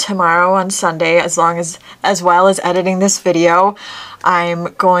edit tomorrow on Sunday, as well as editing this video.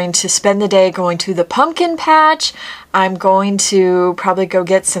 I'm going to spend the day going to the pumpkin patch. I'm going to probably go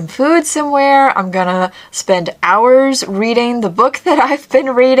get some food somewhere. I'm gonna spend hours reading the book that I've been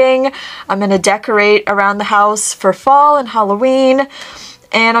reading. I'm gonna decorate around the house for fall and Halloween.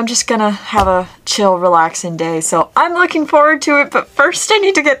 And I'm just gonna have a chill, relaxing day. So I'm looking forward to it, but first I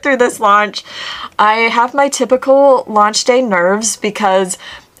need to get through this launch. I have my typical launch day nerves because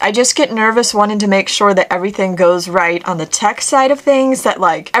I just get nervous wanting to make sure that everything goes right on the tech side of things, that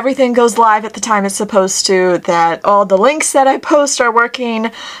like everything goes live at the time it's supposed to, that all the links that I post are working,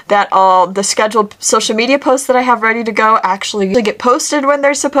 that all the scheduled social media posts that I have ready to go actually get posted when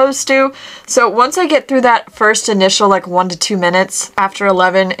they're supposed to. So once I get through that first initial like 1 to 2 minutes after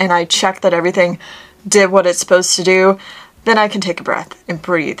 11 and I check that everything did what it's supposed to do, then I can take a breath and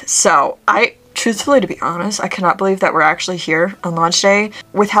breathe. So truthfully, to be honest, I cannot believe that we're actually here on launch day.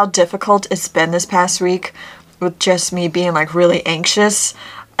 With how difficult it's been this past week, with just me being like really anxious,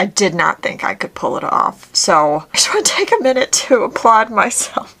 I did not think I could pull it off. So I just want to take a minute to applaud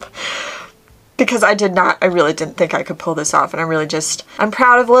myself because I really didn't think I could pull this off. And I'm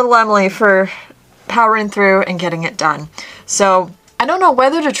proud of little Emily for powering through and getting it done. So I don't know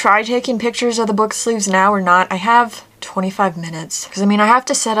whether to try taking pictures of the book sleeves now or not. I have 25 minutes because I mean I have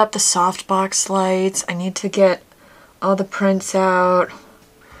to set up the softbox lights. I need to get all the prints out.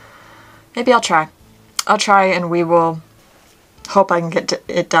 Maybe I'll try and we will hope I can get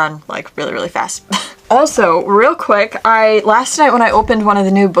it done like really, really fast. Also, real quick, last night when I opened one of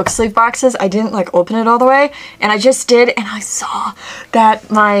the new book sleeve boxes, I didn't like open it all the way, and I just did, and I saw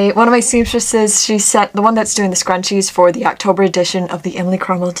that one of my seamstresses, she sent, the one that's doing the scrunchies for the October edition of the Emily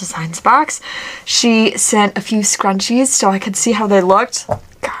Cromwell Designs box, she sent a few scrunchies so I could see how they looked.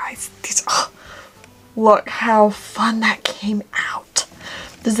 Guys, look how fun that came out.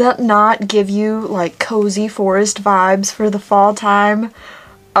 Does that not give you like cozy forest vibes for the fall time?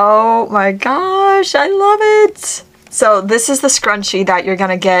 Oh my gosh, I love it! So this is the scrunchie that you're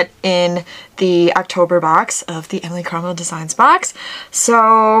gonna get in the October box of the Emily Cromwell Designs box.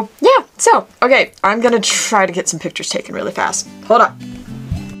 So yeah, okay, I'm gonna try to get some pictures taken really fast. Hold on.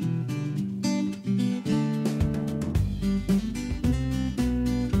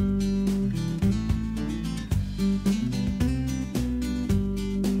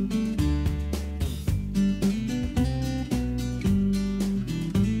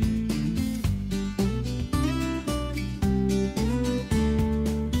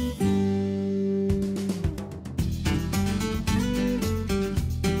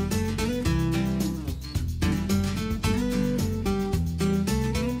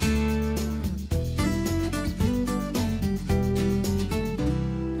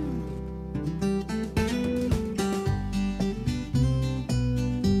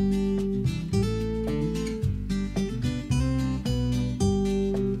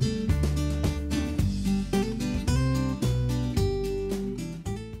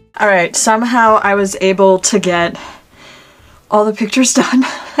 Alright, somehow I was able to get all the pictures done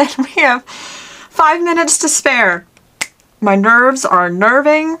and we have 5 minutes to spare. My nerves are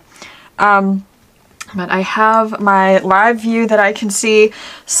nerving, but I have my live view that I can see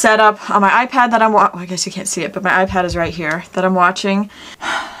set up on my iPad that well, I guess you can't see it, but my iPad is right here that I'm watching.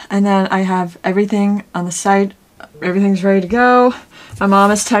 And then I have everything on the site. Everything's ready to go. My mom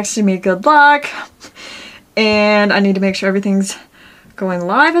is texting me good luck. And I need to make sure everything's going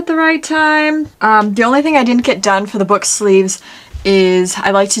live at the right time. The only thing I didn't get done for the book sleeves is I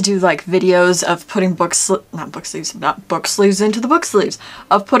like to do like videos of putting books into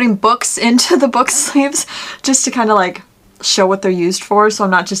the book sleeves just to kind of like show what they're used for, so I'm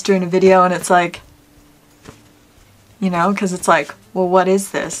not just doing a video and it's like, you know, because it's like, well, what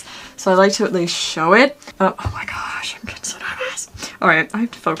is this? So I like to at least show it. Oh my gosh, I'm getting so nervous. Alright, I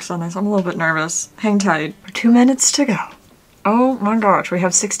have to focus on this. I'm a little bit nervous. Hang tight. 2 minutes to go. Oh my gosh, we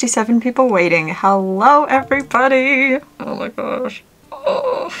have 67 people waiting. Hello, everybody! Oh my gosh.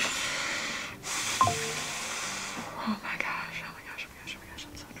 Oh. Oh my gosh, oh my gosh, oh my gosh, oh my gosh,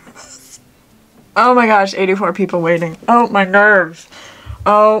 I'm so nervous. Oh my gosh, 84 people waiting. Oh, my nerves.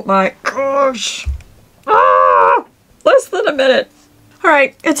 Oh my gosh. Ah! Less than a minute.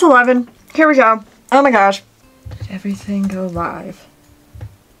 Alright, it's 11. Here we go. Oh my gosh. Did everything go live?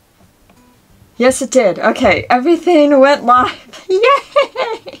 Yes, it did. Okay, everything went live.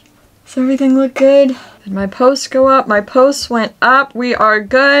 Yay! Does everything look good? Did my posts go up? My posts went up. We are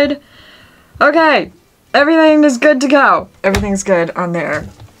good. Okay, everything is good to go. Everything's good on there.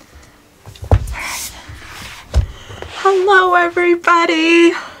 Alright. Hello,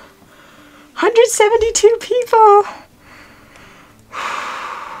 everybody. 172 people.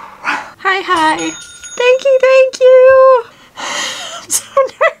 Hi. Thank you. I'm so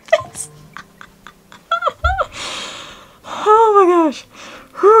nervous. Oh my gosh.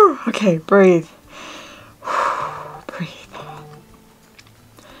 Whew. Okay, breathe. Breathe.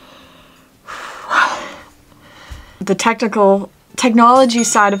 The technology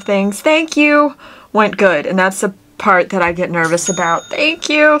side of things, thank you, went good. And that's the part that I get nervous about. Thank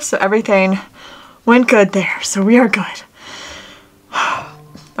you. So everything went good there. So we are good.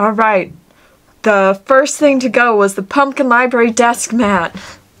 All right. The first thing to go was the Pumpkin Library desk mat.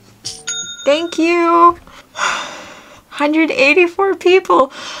 Thank you. 184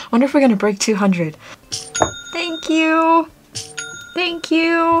 people. I wonder if we're gonna break 200. Thank you.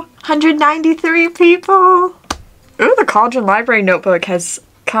 193 people. Ooh, the Cauldron Library notebook has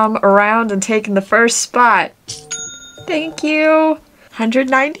come around and taken the first spot. Thank you.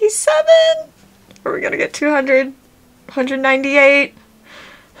 197. Are we gonna get 200? 198.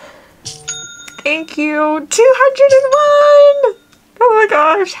 Thank you. 201. Oh my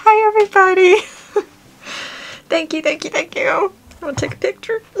gosh. Hi everybody. Thank you. I'm gonna take a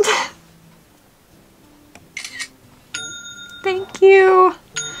picture. Thank you.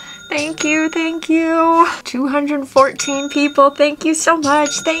 214 people. Thank you so much.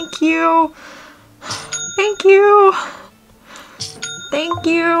 Thank you.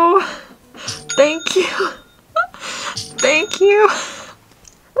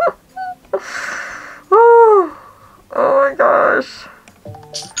 Oh my gosh.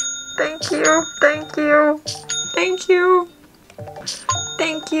 Thank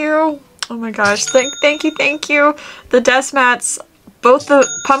you. Oh my gosh. Thank you. The desk mats, both the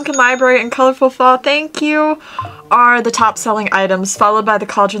Pumpkin Library and Colorful Fall, thank you, are the top selling items, followed by the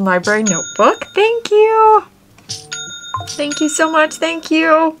Cauldron Library notebook. Thank you. Thank you so much. Thank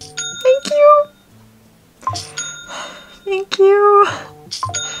you.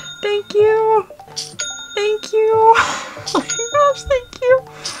 Oh my gosh, thank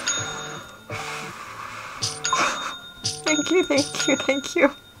you. Thank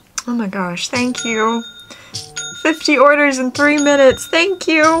you. Oh my gosh, thank you. 50 orders in 3 minutes. Thank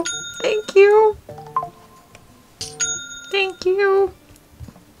you. Thank you.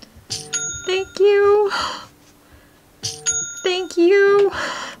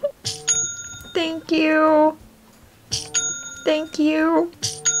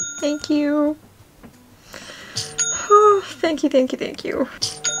 Oh, thank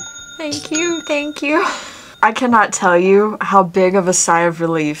you. I cannot tell you how big of a sigh of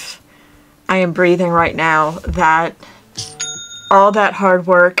relief I am breathing right now that all that hard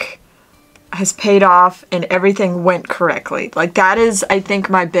work has paid off and everything went correctly. Like, that is, I think,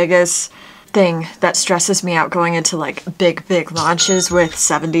 my biggest thing that stresses me out going into like big launches with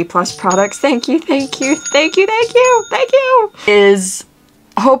 70 plus products. Thank you. Is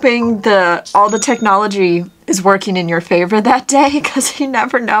hoping all the technology is working in your favor that day, because you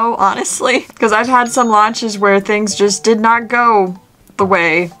never know, honestly. Because I've had some launches where things just did not go the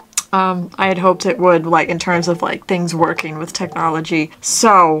way I had hoped it would, like in terms of like things working with technology.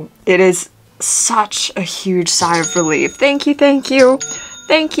 So it is such a huge sigh of relief. Thank you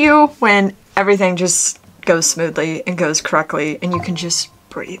when everything just goes smoothly and goes correctly and you can just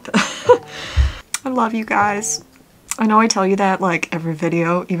breathe. I love you guys. I know I tell you that like every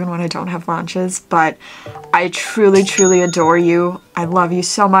video, even when I don't have launches, but I truly adore you. I love you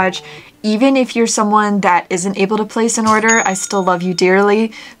so much. Even if you're someone that isn't able to place an order, I still love you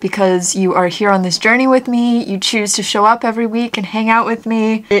dearly because you are here on this journey with me. You choose to show up every week and hang out with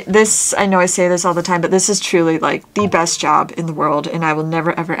me. I know I say this all the time, but this is truly like the best job in the world and I will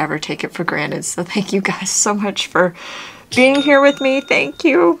never ever take it for granted. So thank you guys so much for being here with me. Thank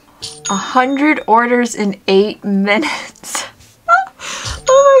you. 100 orders in 8 minutes. Oh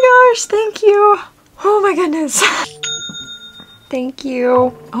my gosh, thank you. Oh my goodness. Thank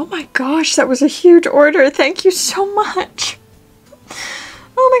you. Oh my gosh, that was a huge order. Thank you so much.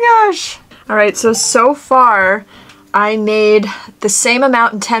 Oh my gosh. All right, so far I made the same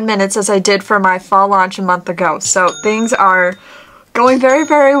amount in 10 minutes as I did for my fall launch a month ago. So things are going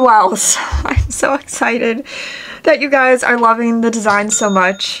very well. So I'm so excited that you guys are loving the design so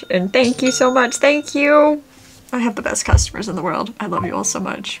much. And thank you so much. Thank you. I have the best customers in the world. I love you all so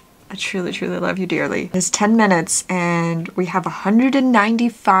much. I truly love you dearly. It's 10 minutes and we have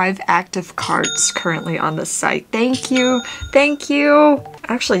 195 active carts currently on the site. Thank you.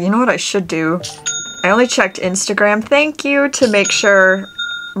 Actually, you know what I should do? I only checked Instagram, thank you, to make sure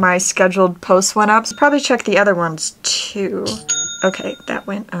my scheduled posts went up. Probably check the other ones too. Okay, that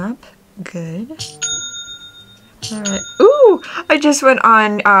went up. Good. Alright. Ooh! I just went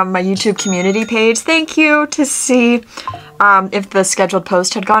on my YouTube community page. Thank you, to see if the scheduled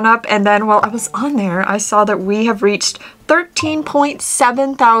post had gone up. And then while I was on there, I saw that we have reached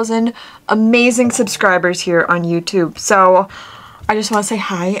 13.7 thousand amazing subscribers here on YouTube. So I just want to say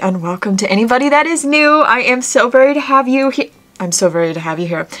hi and welcome to anybody that is new. I am so very to have you here. I'm so very to have you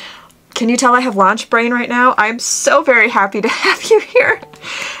here. Can you tell I have launch brain right now? I'm so very happy to have you here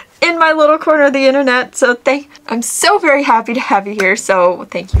in my little corner of the internet. So I'm so very happy to have you here. So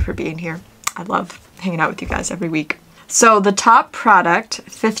thank you for being here. I love hanging out with you guys every week. So the top product,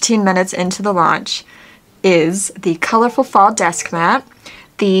 15 minutes into the launch, is the Colorful Fall Desk Mat.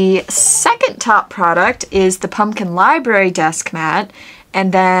 The second top product is the Pumpkin Library Desk Mat.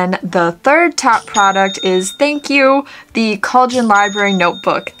 And then the third top product is, thank you, the Cauldron Library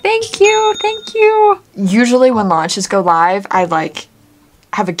Notebook. Thank you, thank you. Usually when launches go live, I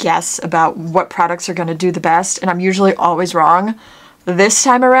have a guess about what products are gonna do the best, and I'm usually always wrong. This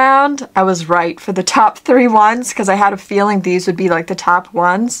time around, I was right for the top 3 ones because I had a feeling these would be like the top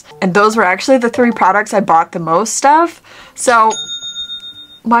ones. And those were actually the 3 products I bought the most of. So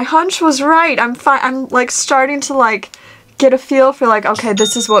my hunch was right. I'm like starting to get a feel for okay,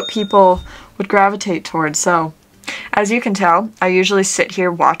 this is what people would gravitate towards. So as you can tell, I usually sit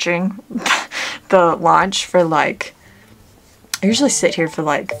here watching the launch for I usually sit here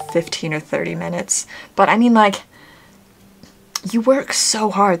for 15 or 30 minutes. But I mean you work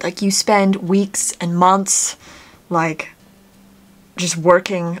so hard. You spend weeks and months just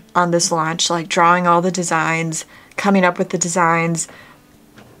working on this launch, drawing all the designs, coming up with the designs,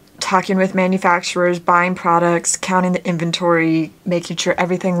 talking with manufacturers, buying products, counting the inventory, making sure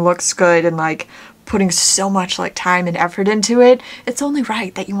everything looks good, and putting so much time and effort into it. It's only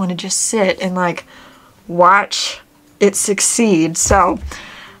right that you want to just sit and watch it succeed. So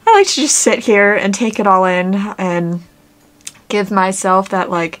I like to just sit here and take it all in and give myself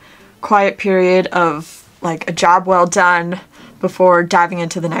that quiet period of a job well done before diving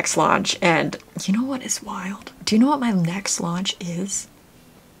into the next launch. And you know what is wild? Do you know what my next launch is?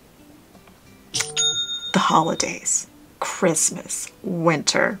 The holidays. Christmas.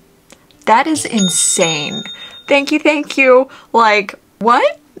 Winter. That is insane. Thank you, thank you. What?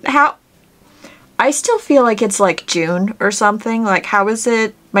 How? I still feel like it's June or something. How is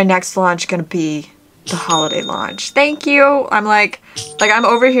it my next launch gonna be the holiday launch? Thank you. I'm I'm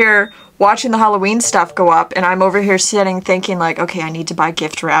over here watching the Halloween stuff go up, and I'm over here sitting thinking okay, I need to buy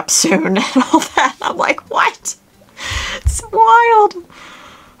gift wrap soon and all that. I'm what? It's wild.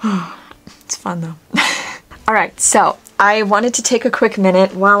 It's fun though. Alright, so I wanted to take a quick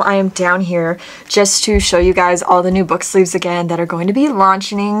minute while I am down here just to show you guys all the new book sleeves again that are going to be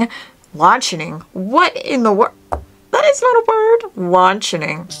launching. What in the world? That is not a word.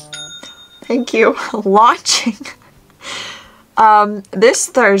 Launching. Thank you. Launching. This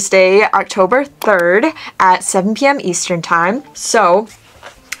Thursday, October 3rd at 7 p.m. Eastern Time. So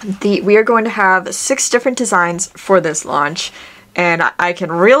we are going to have 6 different designs for this launch. And I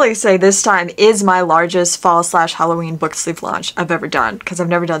can really say this time is my largest fall/Halloween book sleeve launch I've ever done, because I've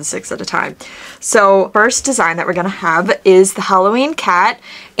never done 6 at a time. So first design that we're going to have is the Halloween cat,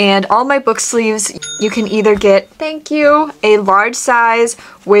 and all my book sleeves you can either get, thank you, a large size,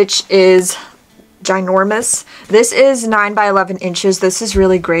 which is ginormous. This is 9 by 11 inches. This is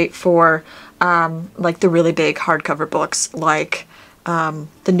really great for the really big hardcover books,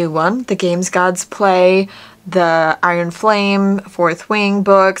 the new one, The Games Gods Play, the Iron Flame, Fourth Wing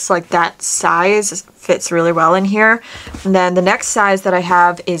books. That size fits really well in here. And then the next size that I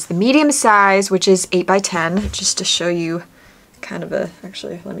have is the medium size, which is 8 by 10, just to show you kind of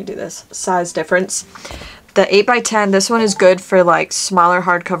actually, let me do this, size difference. The 8 by 10, this one is good for smaller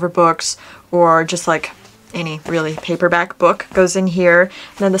hardcover books, or just any really paperback book goes in here.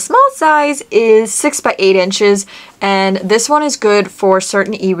 And then the small size is 6 by 8 inches, and this one is good for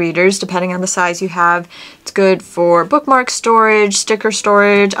certain e-readers depending on the size you have. It's good for bookmark storage, sticker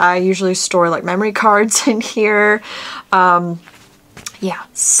storage. I usually store memory cards in here. Yeah,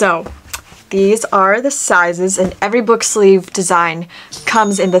 so these are the sizes, and every book sleeve design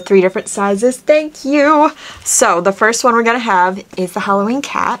comes in the 3 different sizes. Thank you! So the first one we're gonna have is the Halloween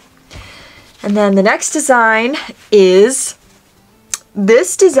cat. And then the next design is,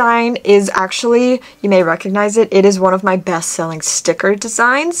 this design is actually, you may recognize it, it is one of my best-selling sticker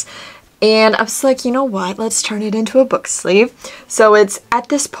designs. And I was you know what, let's turn it into a book sleeve. So it's, at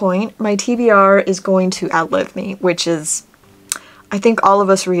this point, my TBR is going to outlive me, which is, I think all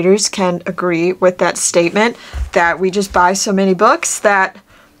of us readers can agree with that statement, that we just buy so many books that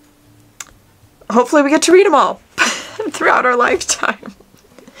hopefully we get to read them all throughout our lifetime.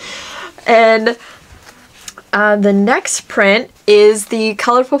 And The next print is the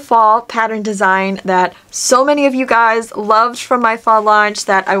colorful fall pattern design that so many of you guys loved from my fall launch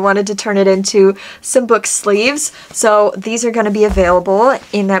that I wanted to turn it into some book sleeves. So these are going to be available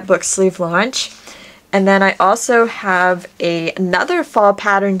in that book sleeve launch. And then I also have another fall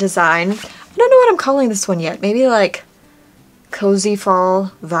pattern design. I don't know what I'm calling this one yet. Maybe like Cozy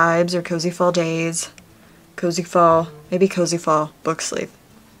Fall Vibes or Cozy Fall Days. Cozy Fall, maybe Cozy Fall book sleeve.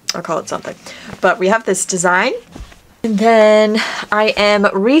 I'll call it something. But we have this design. And then I am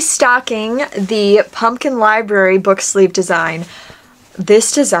restocking the Pumpkin Library book sleeve design.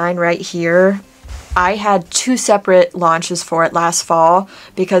 This design right here, I had 2 separate launches for it last fall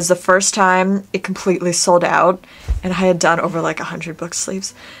because the first time it completely sold out and I had done over like 100 book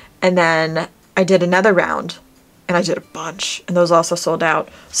sleeves. And then I did another round and I did a bunch and those also sold out.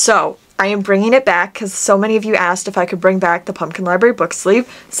 So I am bringing it back because so many of you asked if I could bring back the Pumpkin Library book sleeve.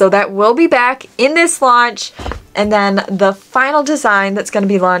 So that will be back in this launch. And then the final design that's going to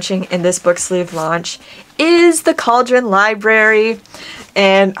be launching in this book sleeve launch is the Cauldron Library.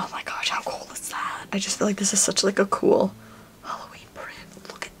 And oh my gosh, how cool is that? I just feel like this is such like a cool Halloween print.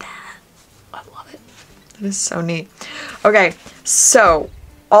 Look at that. I love it. It is so neat. Okay, so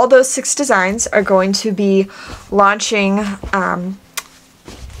all those 6 designs are going to be launching,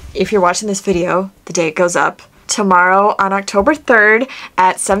 if you're watching this video, the day it goes up, tomorrow on October 3rd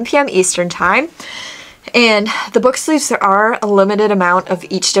at 7 p.m. Eastern Time. And the book sleeves, there are a limited amount of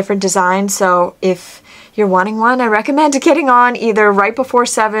each different design, so if you're wanting one, I recommend getting on either right before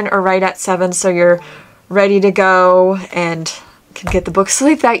 7 or right at 7 so you're ready to go and can get the book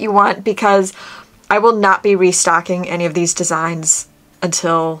sleeve that you want, because I will not be restocking any of these designs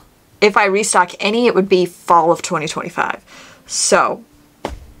until, if I restock any, it would be fall of 2025. So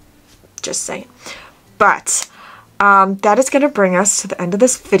just saying. But that is going to bring us to the end of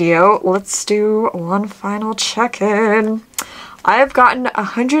this video. Let's do one final check-in. I have gotten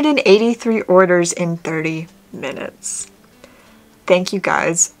 183 orders in 30 minutes. Thank you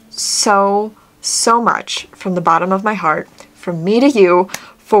guys so much from the bottom of my heart, from me to you,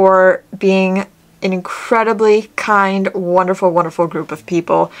 for being an incredibly kind, wonderful group of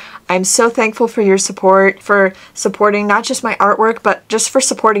people. I'm so thankful for your support, for supporting not just my artwork, but just for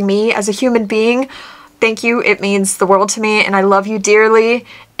supporting me as a human being. Thank you. It means the world to me, and I love you dearly.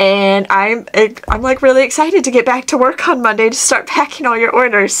 And I'm like really excited to get back to work on Monday to start packing all your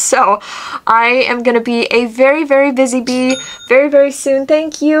orders. So I am going to be a very busy bee very soon.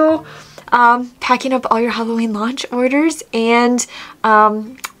 Thank you. Packing up all your Halloween launch orders, and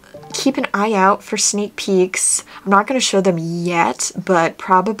keep an eye out for sneak peeks. I'm not going to show them yet, but I'm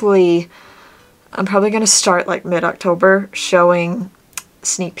probably going to start like mid-October showing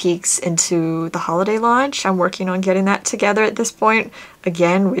sneak peeks into the holiday launch. I'm working on getting that together at this point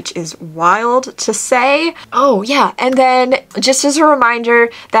again, which is wild to say. Oh yeah, and then just as a reminder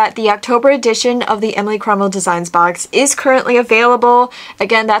that the October edition of the Emily Cromwell Designs box is currently available.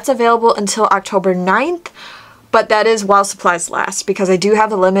 Again, that's available until October 9th. But that is while supplies last, because I do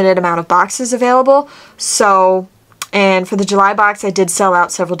have a limited amount of boxes available. So, and for the July box, I did sell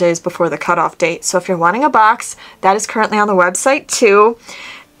out several days before the cutoff date. So if you're wanting a box, that is currently on the website too.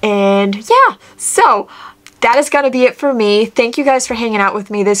 And yeah, so that is going to be it for me. Thank you guys for hanging out with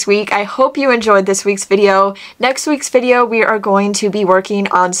me this week. I hope you enjoyed this week's video. Next week's video, we are going to be working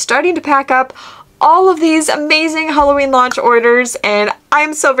on starting to pack up all of these amazing Halloween launch orders, and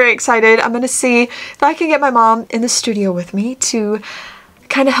I'm so very excited. I'm going to see if I can get my mom in the studio with me to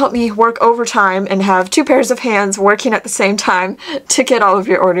kind of help me work overtime and have 2 pairs of hands working at the same time to get all of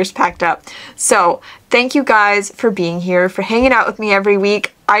your orders packed up. So thank you guys for being here, for hanging out with me every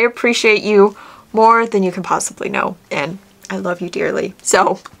week. I appreciate you more than you can possibly know, and I love you dearly.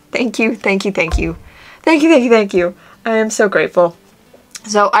 So thank you. I am so grateful.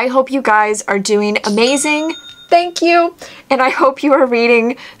 So I hope you guys are doing amazing. Thank you. And I hope you are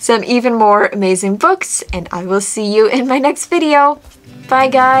reading some even more amazing books, and I will see you in my next video. Bye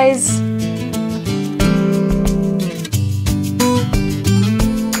guys.